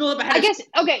needs to build up ahead. I guess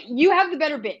you have the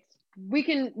better bigs. We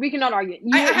cannot argue.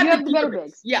 You have the better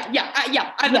bigs. Yeah.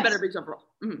 I have the better bigs overall.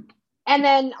 Mm-hmm. And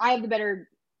then I have the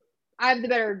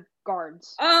better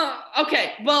guards.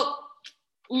 Okay. Well,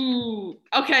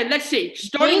 okay. Let's see.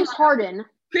 Starting James Harden,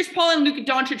 Chris Paul and Luka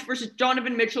Doncic versus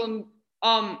Donovan Mitchell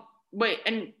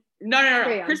and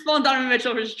no. Chris Paul and Donovan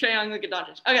Mitchell versus Trae Young and Luka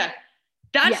Doncic. Okay.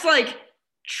 That's like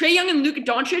Trae Young and Luka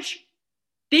Doncic.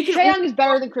 Trae Young is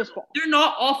better than Chris Paul. They're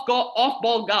not off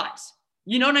ball guys.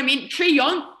 You know what I mean? Trae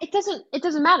Young. It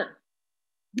doesn't matter.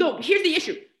 No, here's the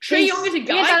issue. Trae Young is a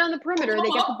guy. They on the perimeter. They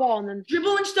get the ball and then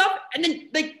dribble and stuff, and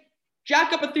then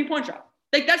jack up a 3-point shot.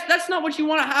 That's not what you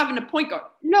want to have in a point guard.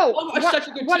 No.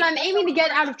 What I'm aiming to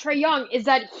get out of Trae Young is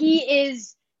that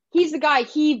he's the guy.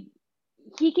 He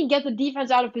can get the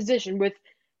defense out of position with.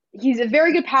 He's a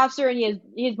very good passer and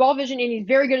he has ball vision and he's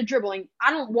very good at dribbling.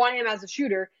 I don't want him as a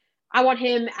shooter. I want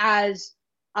him as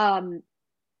a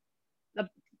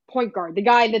point guard, the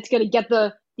guy that's going to get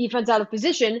the defense out of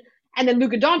position. And then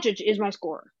Luka Doncic is my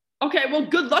scorer. Okay, well,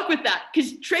 good luck with that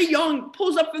because Trae Young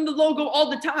pulls up from the logo all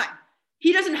the time.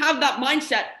 He doesn't have that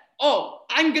mindset. Oh,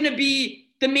 I'm going to be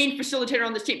the main facilitator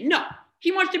on this team. No,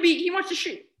 he wants to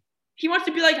shoot. He wants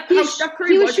to be like how Steph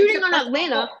Curry was. He was shooting on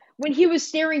Atlanta when he was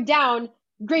staring down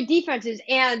great defenses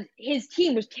and his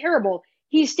team was terrible.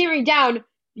 He's staring down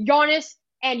Giannis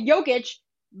and Jokic,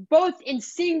 both in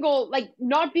single,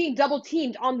 not being double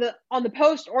teamed on the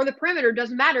post or the perimeter,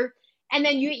 doesn't matter. And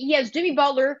then he has Jimmy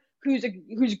Butler, who's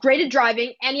great at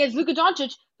driving, and he has Luka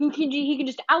Doncic, who he can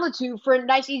just outlet to for a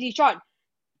nice easy shot.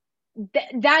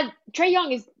 That Trae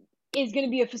Young is going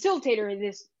to be a facilitator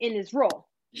in this role.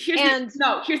 Here's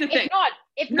the thing.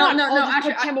 If not, I'll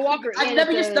just put Kemba Walker in. Let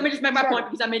me just make my point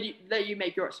because I let you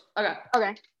make yours. Okay.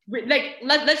 Okay.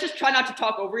 Let's just try not to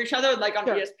talk over each other on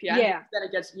ESPN. Yeah. Then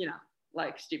it gets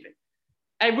stupid,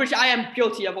 and which I am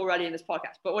guilty of already in this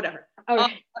podcast. But whatever.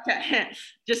 Okay. Okay.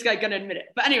 Just gonna admit it.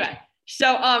 But anyway,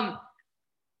 so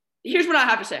here's what I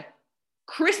have to say.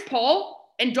 Chris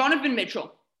Paul and Donovan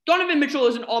Mitchell. Donovan Mitchell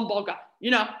is an on-ball guy.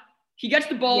 He gets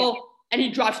the ball and he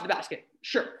drives to the basket.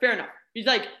 Sure, fair enough. He's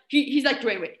like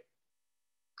Dwayne Wade.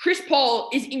 Chris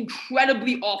Paul is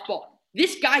incredibly off-ball.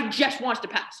 This guy just wants to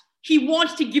pass. He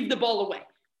wants to give the ball away.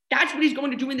 That's what he's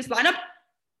going to do in this lineup.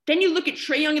 Then you look at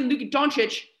Trae Young and Luka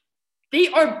Doncic. They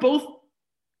are both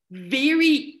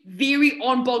very, very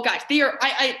on-ball guys. They are,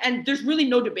 and there's really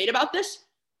no debate about this.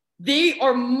 They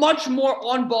are much more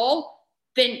on-ball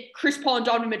than Chris Paul and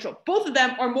Donovan Mitchell. Both of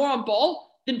them are more on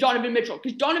ball than Donovan Mitchell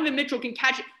because Donovan Mitchell can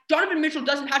catch it. Donovan Mitchell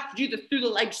doesn't have to do the through the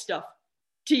leg stuff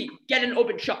to get an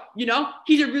open shot.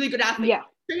 He's a really good athlete. Yeah.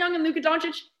 Trae Young and Luka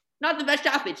Doncic, not the best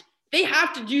athletes. They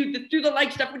have to do the through the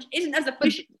leg stuff, which isn't as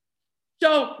efficient.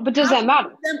 But does that matter?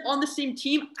 Them on the same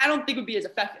team, I don't think would be as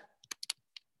effective.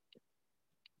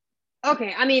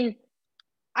 Okay, I mean,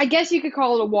 I guess you could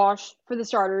call it a wash for the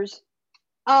starters.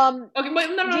 Okay, but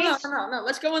no.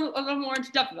 Let's go a little more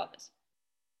into depth about this.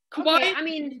 Kawhi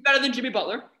is better than Jimmy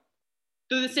Butler.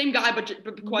 They're the same guy, but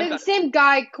Kawhi's better. The same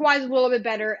guy. Kawhi's a little bit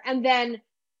better, and then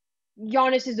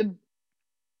Giannis is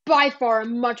by far a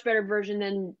much better version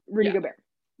than Rudy Gobert.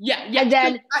 Yeah. And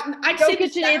then I'd say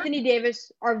Jokic and Anthony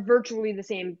Davis are virtually the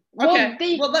same. Okay.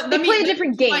 They play a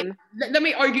different game. Let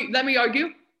me argue.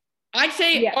 I'd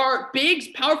say our bigs,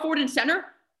 power forward and center,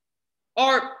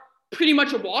 are pretty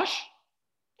much a wash.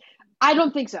 I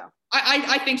don't think so.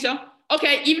 I think so.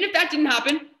 Okay, even if that didn't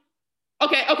happen,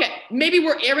 okay. Maybe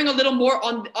we're airing a little more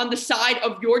on the side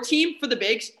of your team for the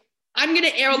bigs. I'm going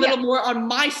to air a little more on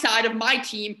my side of my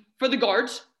team for the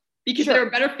guards because they're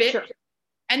a better fit. Sure.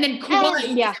 And then Kawhi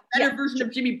is a better version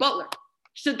of Jimmy Butler.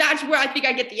 So that's where I think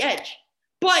I get the edge.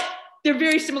 But they're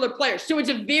very similar players. So it's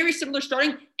a very similar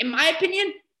starting. In my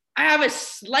opinion, I have a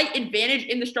slight advantage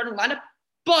in the starting lineup.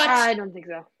 But I don't think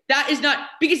so. That is not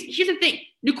 – because here's the thing.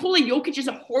 Nikola Jokic is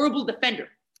a horrible defender.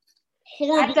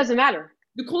 Horrible. That doesn't matter.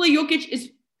 Nikola Jokic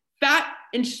is fat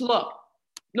and slow.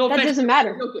 No offense. That doesn't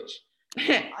matter. Jokic.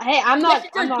 Hey, I'm not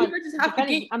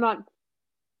defending. I'm not.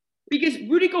 Because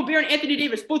Rudy Gobert and Anthony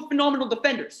Davis, both phenomenal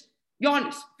defenders.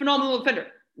 Giannis, phenomenal defender.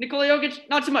 Nikola Jokic,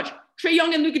 not so much. Trae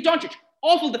Young and Luka Doncic,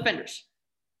 awful defenders.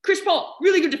 Chris Paul,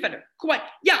 really good defender. Kawhi,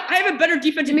 I have a better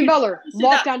defense. Jimmy Butler,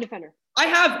 lockdown defender. I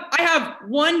have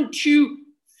 1, 2,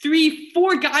 3,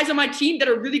 4 guys on my team that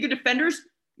are really good defenders.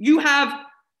 You have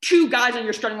 2 guys on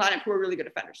your starting lineup who are really good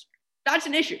defenders. That's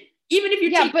an issue. Even if you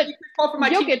take Chris Paul from my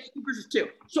team, it's 2 versus 2.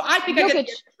 So I think I get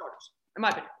the starters, in my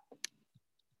opinion.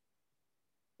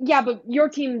 Yeah, but your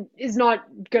team is not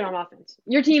good on offense.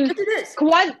 Your team, yes, it is.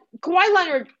 Kawhi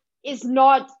Leonard is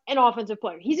not an offensive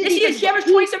player. He's a defensive player. He averaged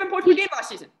 27 points per game last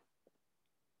season.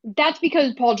 That's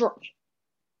because Paul George.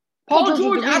 Paul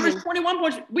George averaged 21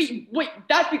 points. Wait, what?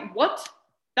 That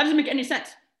doesn't make any sense.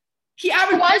 He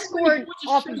averaged 20 points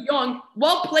as Trae Young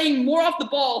while playing more off the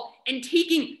ball and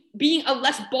being a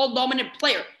less ball-dominant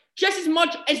player, just as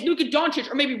much as Luka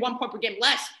Doncic, or maybe 1 point per game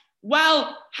less,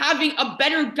 while having a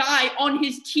better guy on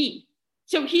his team.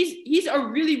 So he's a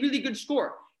really, really good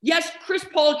scorer. Yes, Chris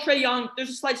Paul, Trae Young, there's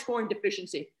a slight scoring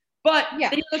deficiency. But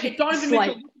then you look at Donovan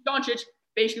Mitchell, Doncic,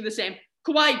 basically the same.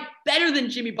 Kawhi, better than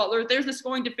Jimmy Butler. There's the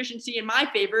scoring deficiency in my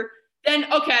favor. Then,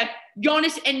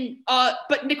 Giannis and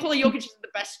but Nikola Jokic is the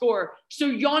best scorer.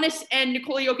 So Giannis and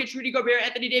Nikola Jokic, Rudy Gobert,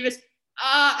 Anthony Davis,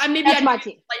 that's my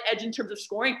team. Slight edge in terms of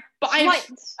scoring, but my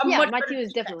team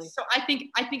is definitely. So I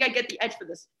think I get the edge for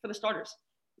the starters.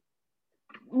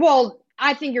 Well,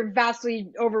 I think you're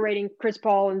vastly overrating Chris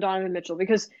Paul and Donovan Mitchell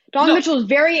because Donovan Mitchell is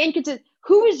very inconsistent.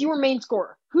 Who is your main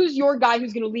scorer? Who's your guy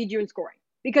who's going to lead you in scoring?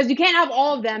 Because you can't have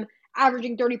all of them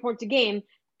averaging 30 points a game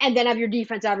and then have your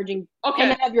defense averaging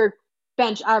and then have your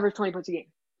bench average 20 points a game.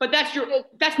 But that's the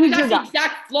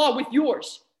exact flaw with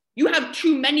yours. You have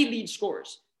too many lead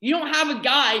scorers. You don't have a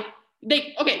guy.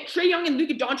 Trae Young and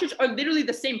Luka Doncic are literally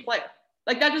the same player.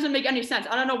 Like, that doesn't make any sense.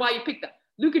 I don't know why you picked them.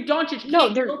 Luka Doncic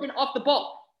can't open off the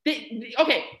ball.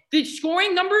 The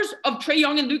scoring numbers of Trae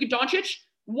Young and Luka Doncic,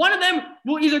 one of them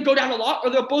will either go down a lot or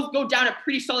they'll both go down a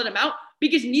pretty solid amount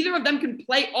because neither of them can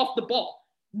play off the ball.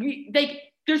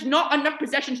 There's not enough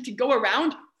possessions to go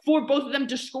around for both of them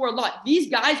to score a lot. These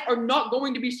guys are not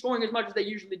going to be scoring as much as they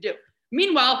usually do.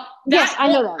 Meanwhile, that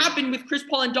won't happen with Chris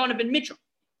Paul and Donovan Mitchell.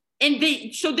 And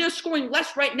they're scoring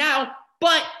less right now,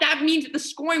 but that means that the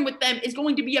scoring with them is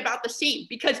going to be about the same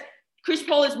because Chris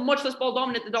Paul is much less ball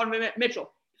dominant than Donovan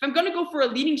Mitchell. If I'm going to go for a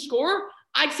leading scorer,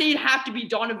 I'd say it'd have to be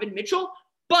Donovan Mitchell,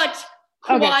 but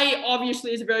Kawhi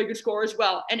obviously is a very good scorer as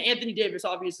well, and Anthony Davis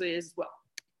obviously is as well.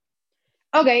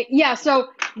 Okay, yeah, so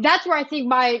that's where I think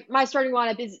my starting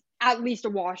lineup is at least a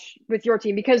wash with your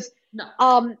team because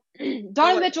Donovan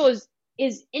Mitchell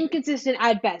is inconsistent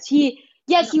at best. He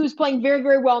was playing very,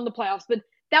 very well in the playoffs, but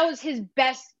that was his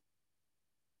best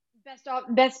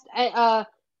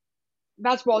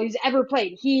basketball he's ever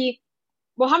played.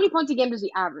 How many points a game does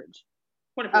he average?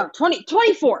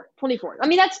 24. I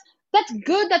mean, that's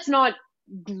good. That's not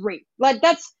great. Like,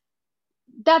 that's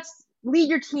lead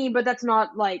your team, but that's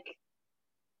not like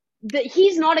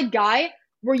he's not a guy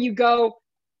where you go,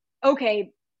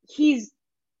 okay, he's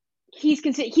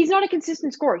not a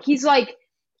consistent scorer. He's like,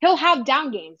 he'll have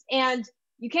down games. And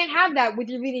You can't have that with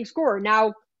your leading scorer. Now,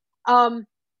 you don't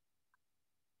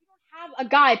have a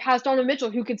guy past Donovan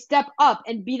Mitchell who could step up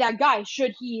and be that guy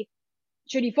should he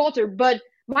falter. But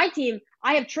my team,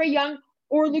 I have Trae Young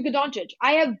or Luka Doncic.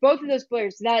 I have both of those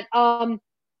players that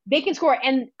they can score,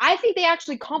 and I think they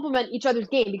actually complement each other's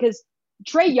game because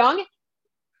Trae Young,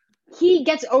 he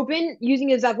gets open using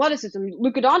his athleticism.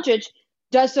 Luka Doncic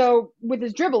does so with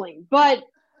his dribbling, but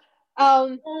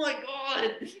oh my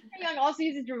god, Trae Young also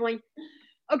uses dribbling.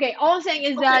 Okay, all I'm saying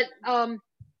is that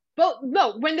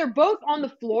when they're both on the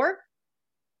floor,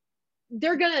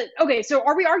 they're gonna. Okay, so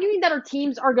are we arguing that our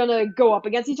teams are gonna go up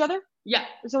against each other? Yeah.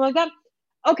 Or something like that?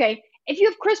 Okay, if you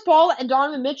have Chris Paul and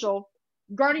Donovan Mitchell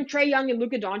guarding Trae Young and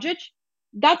Luka Doncic,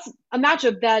 that's a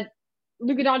matchup that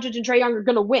Luka Doncic and Trae Young are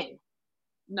gonna win.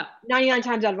 No. 99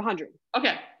 times out of 100.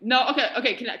 Okay. No.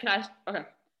 Okay. Can I? Okay.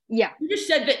 Yeah. You just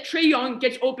said that Trae Young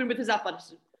gets open with his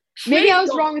athleticism. Maybe I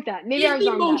was wrong with that. Maybe I was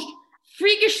wrong with that. Most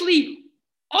freakishly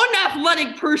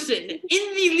unathletic person in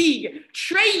the league.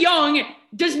 Trae Young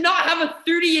does not have a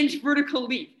 30-inch vertical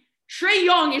leap. Trae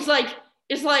Young is like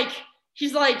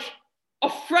he's like a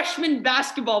freshman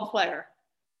basketball player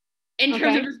in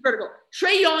terms of his vertical.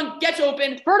 Trae Young gets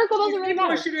open. Vertical doesn't really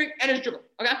matter. Shooting and his dribble.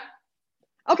 Okay.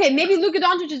 Okay, maybe Luka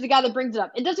Doncic is the guy that brings it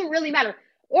up. It doesn't really matter.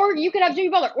 Or you could have Jimmy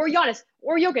Butler or Giannis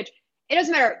or Jokic. It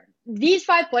doesn't matter. These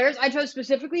 5 players I chose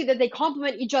specifically that they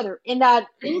complement each other in that.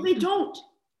 No, they don't.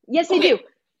 Yes, they do.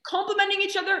 Complementing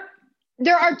each other.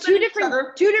 There are two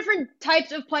different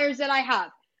types of players that I have.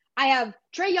 I have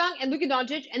Trae Young and Luka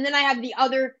Doncic, and then I have the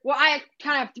other. Well, I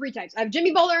kind of have 3 types. I have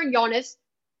Jimmy Butler and Giannis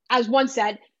as one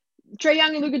set, Trae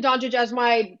Young and Luka Doncic as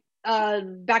my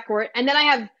backcourt, and then I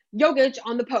have Jokic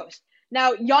on the post.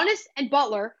 Now, Giannis and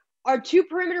Butler are 2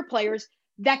 perimeter players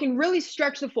that can really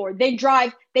stretch the floor. They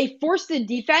drive, they force the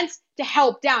defense to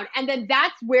help down, and then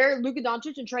that's where Luka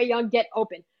Doncic and Trae Young get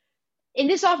open. In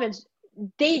this offense,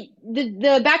 the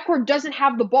backcourt doesn't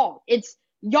have the ball. It's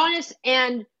Giannis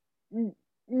and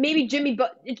maybe Jimmy,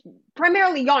 but it's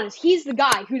primarily Giannis. He's the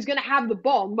guy who's going to have the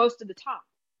ball most of the time.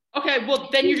 Okay, well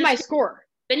then he's my scorer.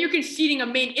 Then you're conceding a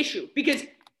main issue because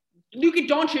Luka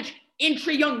Doncic and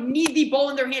Trae Young need the ball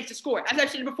in their hands to score. As I've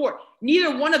said before,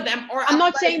 neither one of them are. I'm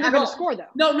not saying they're going to score though.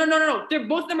 No.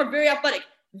 Both of them are very athletic.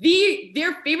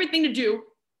 Their favorite thing to do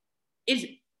is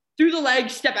through the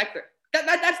legs, step back there.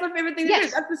 That's their favorite thing to do.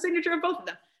 That's the signature of both of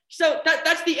them. So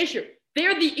that's the issue.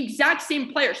 They're the exact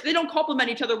same players. So they don't complement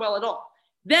each other well at all.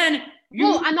 Then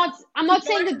I'm not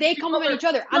saying that they complement each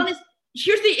other.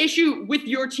 Here's the issue with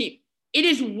your team. It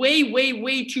is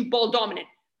way too ball dominant.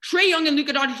 Trae Young and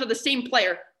Luka Doncic are the same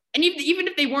player. And even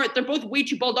if they weren't, they're both way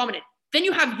too ball dominant. Then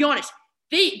you have Giannis.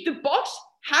 The Bucks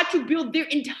had to build their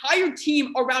entire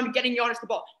team around getting Giannis the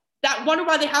ball. That wonder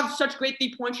why they have such great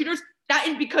 3-point shooters. That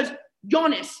is because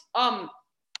Giannis.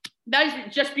 That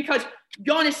is just because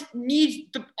Giannis needs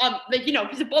the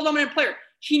he's a ball dominant player.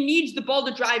 He needs the ball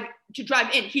to drive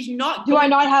in. He's not. Do I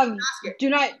not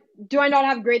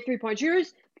have great 3-point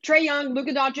shooters? Trae Young,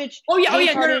 Luka Doncic. Oh yeah.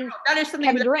 No. That is something.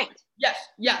 Kevin Durant. Yes.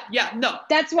 Yeah. No.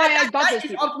 That's why I got those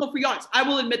people. That is optimal for Giannis. I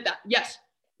will admit that. Yes.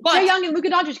 But Trae Young and Luka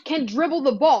Doncic can dribble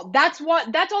the ball. That's all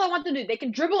I want them to do. They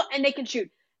can dribble and they can shoot.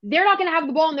 They're not going to have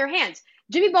the ball in their hands.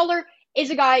 Jimmy Butler is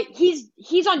a guy.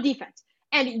 He's on defense,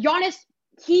 and Giannis.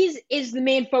 Is the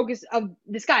main focus of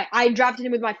this guy. I drafted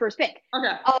him with my first pick.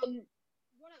 Okay.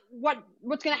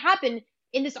 What's going to happen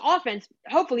in this offense,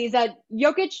 hopefully, is that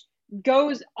Jokic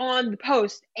goes on the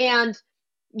post and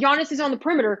Giannis is on the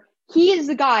perimeter. He is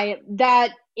the guy that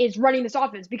is running this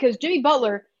offense because Jimmy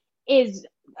Butler is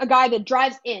a guy that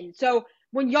drives in. So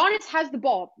when Giannis has the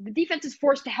ball, the defense is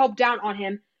forced to help down on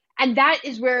him, and that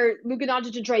is where Luka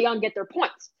Doncic and Trae Young get their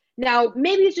points. Now,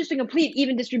 maybe it's just a complete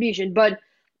even distribution, but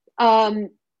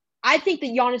I think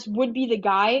that Giannis would be the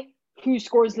guy who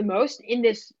scores the most in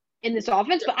this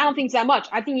offense, but I don't think it's that much.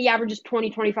 I think he averages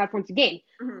 20, 25 points a game.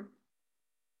 Mm-hmm.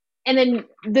 And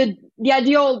then the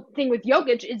ideal thing with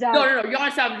Jokic is that no.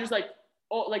 Giannis averages like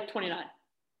 29.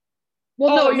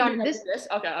 Well, no, not in this.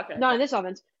 Okay. Not in this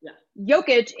offense. Yeah.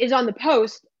 Jokic is on the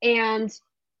post, and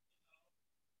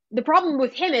the problem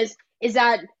with him is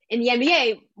that in the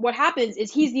NBA, what happens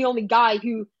is he's the only guy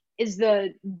who is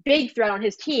the big threat on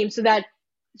his team, so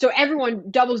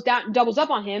everyone doubles up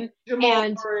on him.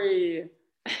 Murray.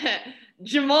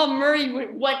 Jamal Murray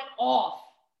went off.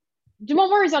 Jamal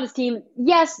Murray's on his team,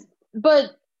 yes,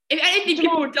 but I didn't think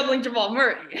people were doubling Jamal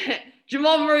Murray.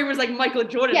 Jamal Murray was like Michael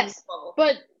Jordan. Yes,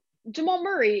 but Jamal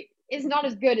Murray is not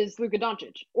as good as Luka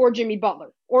Doncic or Jimmy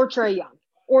Butler or Trae Young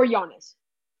or Giannis.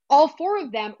 All 4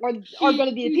 of them are going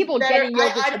to be the people getting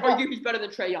Jokic the ball. I'd argue he's better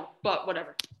than Trae Young, but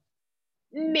whatever.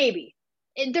 Maybe.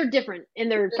 They're different in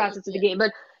their facets of the game.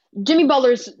 But Jimmy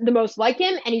Butler's the most like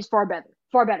him, and he's far better.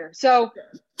 Far better. So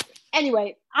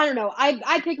anyway, I don't know.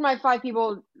 I picked my 5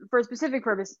 people for a specific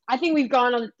purpose. I think we've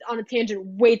gone on a tangent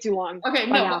way too long. Okay,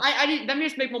 by no, now. but let me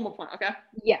just make one more point, okay?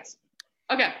 Yes.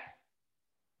 Okay.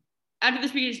 After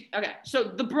this speech, okay. So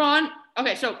LeBron,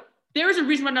 okay, so there is a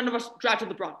reason why none of us drafted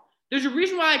LeBron. There's a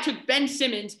reason why I took Ben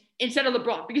Simmons instead of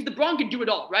LeBron, because LeBron can do it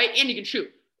all, right? And he can shoot.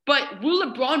 But will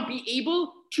LeBron be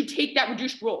able to take that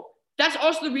reduced role? That's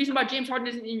also the reason why James Harden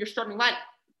isn't in your starting lineup.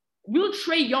 Will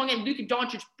Trae Young and Luka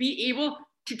Doncic be able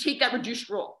to take that reduced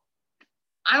role?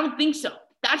 I don't think so.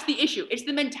 That's the issue. It's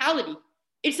the mentality.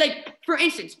 It's like, for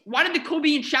instance, why did the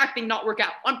Kobe and Shaq thing not work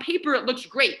out? On paper, it looks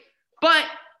great, but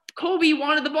Kobe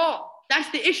wanted the ball. That's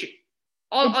the issue.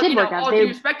 It did work out. All due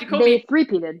respect to Kobe. They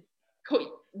three-peated.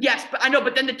 Yes, but I know.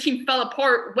 But then the team fell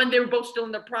apart when they were both still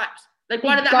in their primes. Like,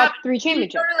 why They did that got happen? 3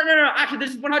 championships. No. Actually,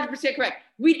 this is 100% correct.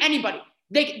 Read anybody.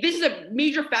 This is a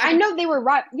major factor. I know they were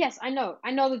right. Yes, I know.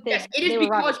 I know that they. Yes, it is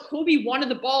because Kobe wanted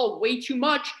the ball way too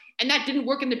much, and that didn't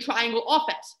work in the triangle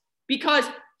offense because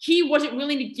he wasn't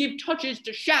willing to give touches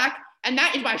to Shaq, and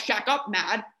that is why Shaq got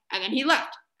mad, and then he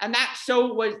left, and that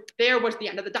was the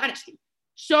end of the dynasty.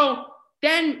 So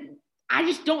then I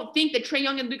just don't think that Trae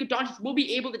Young and Luka Doncic will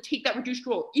be able to take that reduced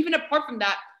role. Even apart from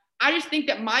that, I just think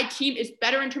that my team is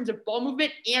better in terms of ball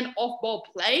movement and off-ball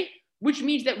play, which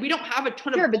means that we don't have a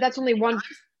ton of. Sure, but that's only one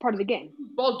part of the game.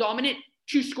 Ball dominant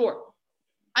to score.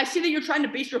 I see that you're trying to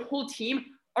base your whole team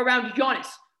around Giannis,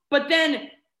 but then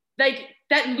like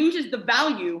that loses the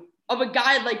value of a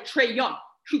guy like Trae Young,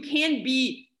 who can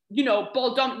be,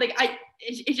 ball dominant. Like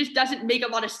it just doesn't make a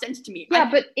lot of sense to me. Yeah,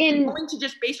 but in going to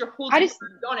just base your whole team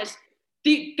around Giannis,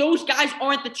 those guys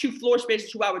aren't the 2 floor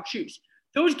spacers who I would choose.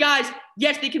 Those guys,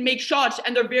 yes, they can make shots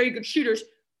and they're very good shooters,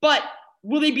 but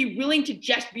will they be willing to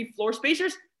just be floor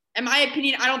spacers? In my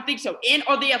opinion, I don't think so. And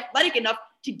are they athletic enough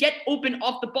to get open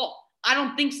off the ball? I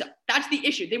don't think so. That's the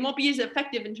issue. They won't be as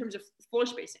effective in terms of floor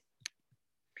spacing.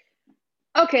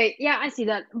 Okay, yeah, I see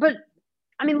that. But,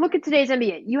 I mean, look at today's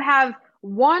NBA. You have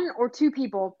 1 or 2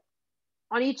 people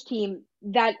on each team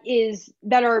that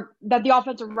the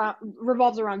offense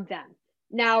revolves around them.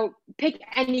 Now, pick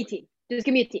any team. Just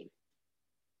give me a team.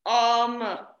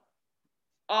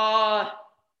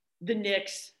 The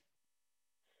Knicks.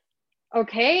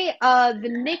 Okay, the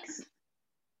Knicks,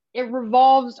 it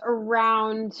revolves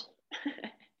around.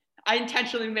 I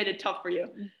intentionally made it tough for you.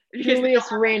 Julius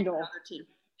Randle.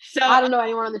 So I don't know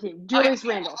anyone on the team. Julius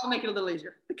Randle. I'll make it a little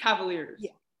easier. The Cavaliers.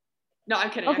 Yeah. No, I'm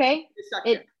kidding. Okay.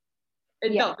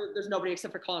 No, there's nobody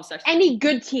except for Colin Sexton. Any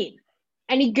good team.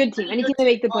 Any team that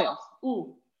make the playoffs.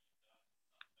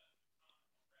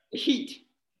 The Heat.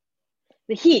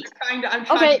 The Heat. I'm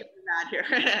trying to get mad here.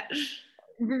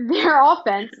 Their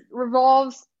offense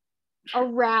revolves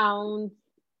around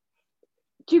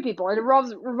 2 people. It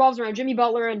revolves around Jimmy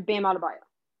Butler and Bam Adebayo.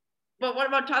 But what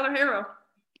about Tyler Herro?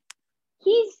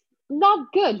 He's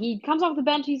not good. He comes off the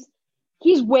bench.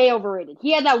 He's way overrated.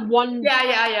 He had that one.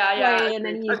 Yeah. And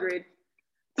then agreed.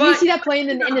 Did you see that play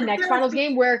in the next finals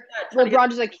game where LeBron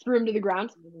just like threw him to the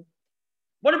ground?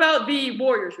 What about the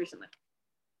Warriors recently?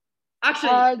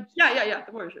 Actually, yeah,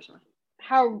 the Warriors recently.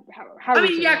 How I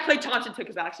mean, yeah, Klay Thompson took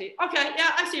his backseat. Okay,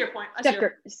 yeah, I see your point.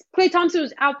 Klay Thompson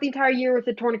was out the entire year with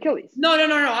a torn Achilles. No.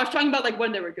 I was talking about like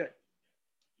when they were good.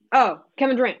 Oh,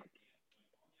 Kevin Durant.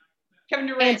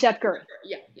 And Seth Curry.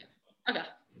 Yeah. Okay,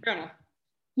 fair enough.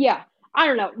 Yeah, I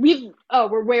don't know.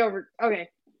 We're way over. Okay.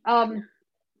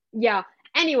 Yeah.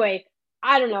 Anyway,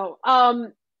 I don't know.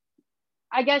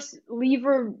 I guess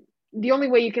the only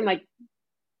way you can like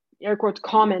air quotes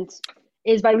comments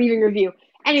is by leaving a review.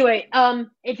 Anyway,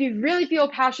 if you really feel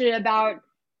passionate about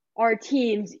our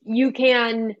teams, you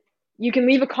can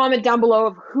leave a comment down below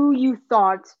of who you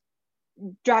thought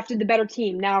drafted the better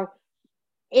team. Now,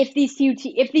 if these 2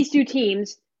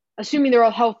 teams, assuming they're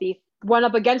all healthy, went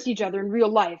up against each other in real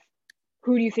life,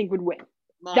 who do you think would win?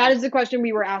 Mine. That is the question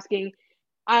we were asking.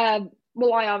 I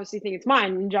obviously think it's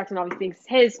mine, and Jackson obviously thinks it's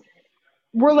his.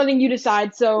 We're letting you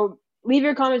decide, so leave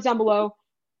your comments down below.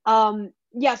 So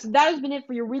that has been it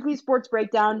for your weekly sports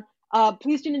breakdown.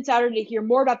 Please tune in Saturday to hear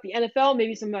more about the NFL,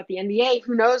 maybe some about the NBA.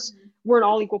 Who knows? We're an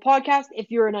all-equal podcast.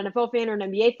 If you're an NFL fan or an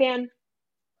NBA fan,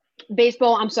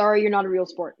 baseball, I'm sorry, you're not a real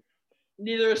sport.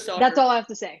 Neither is soccer. That's all I have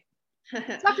to say.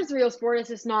 It's not just a real sport. It's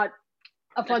just not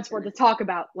a fun sport to talk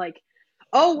about. Like,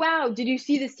 oh, wow, did you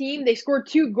see this team? They scored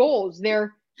 2 goals.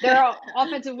 They're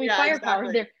offensively firepower.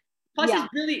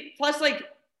 Exactly. Plus, like,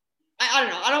 I don't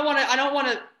know. I don't want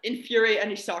to infuriate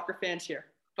any soccer fans here,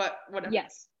 but whatever.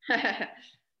 Yes.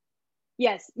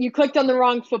 Yes, you clicked on the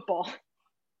wrong football.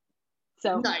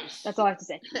 So nice. That's all I have to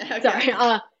say. Okay.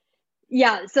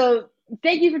 Sorry.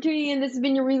 Thank you for tuning in. This has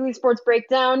been your weekly sports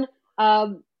breakdown,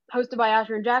 hosted by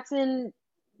Asher and Jackson.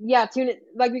 Yeah, tune in.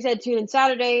 Like we said, tune in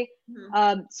Saturday.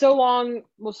 Mhm. So long.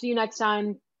 We'll see you next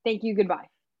time. Thank you. Goodbye.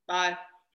 Bye.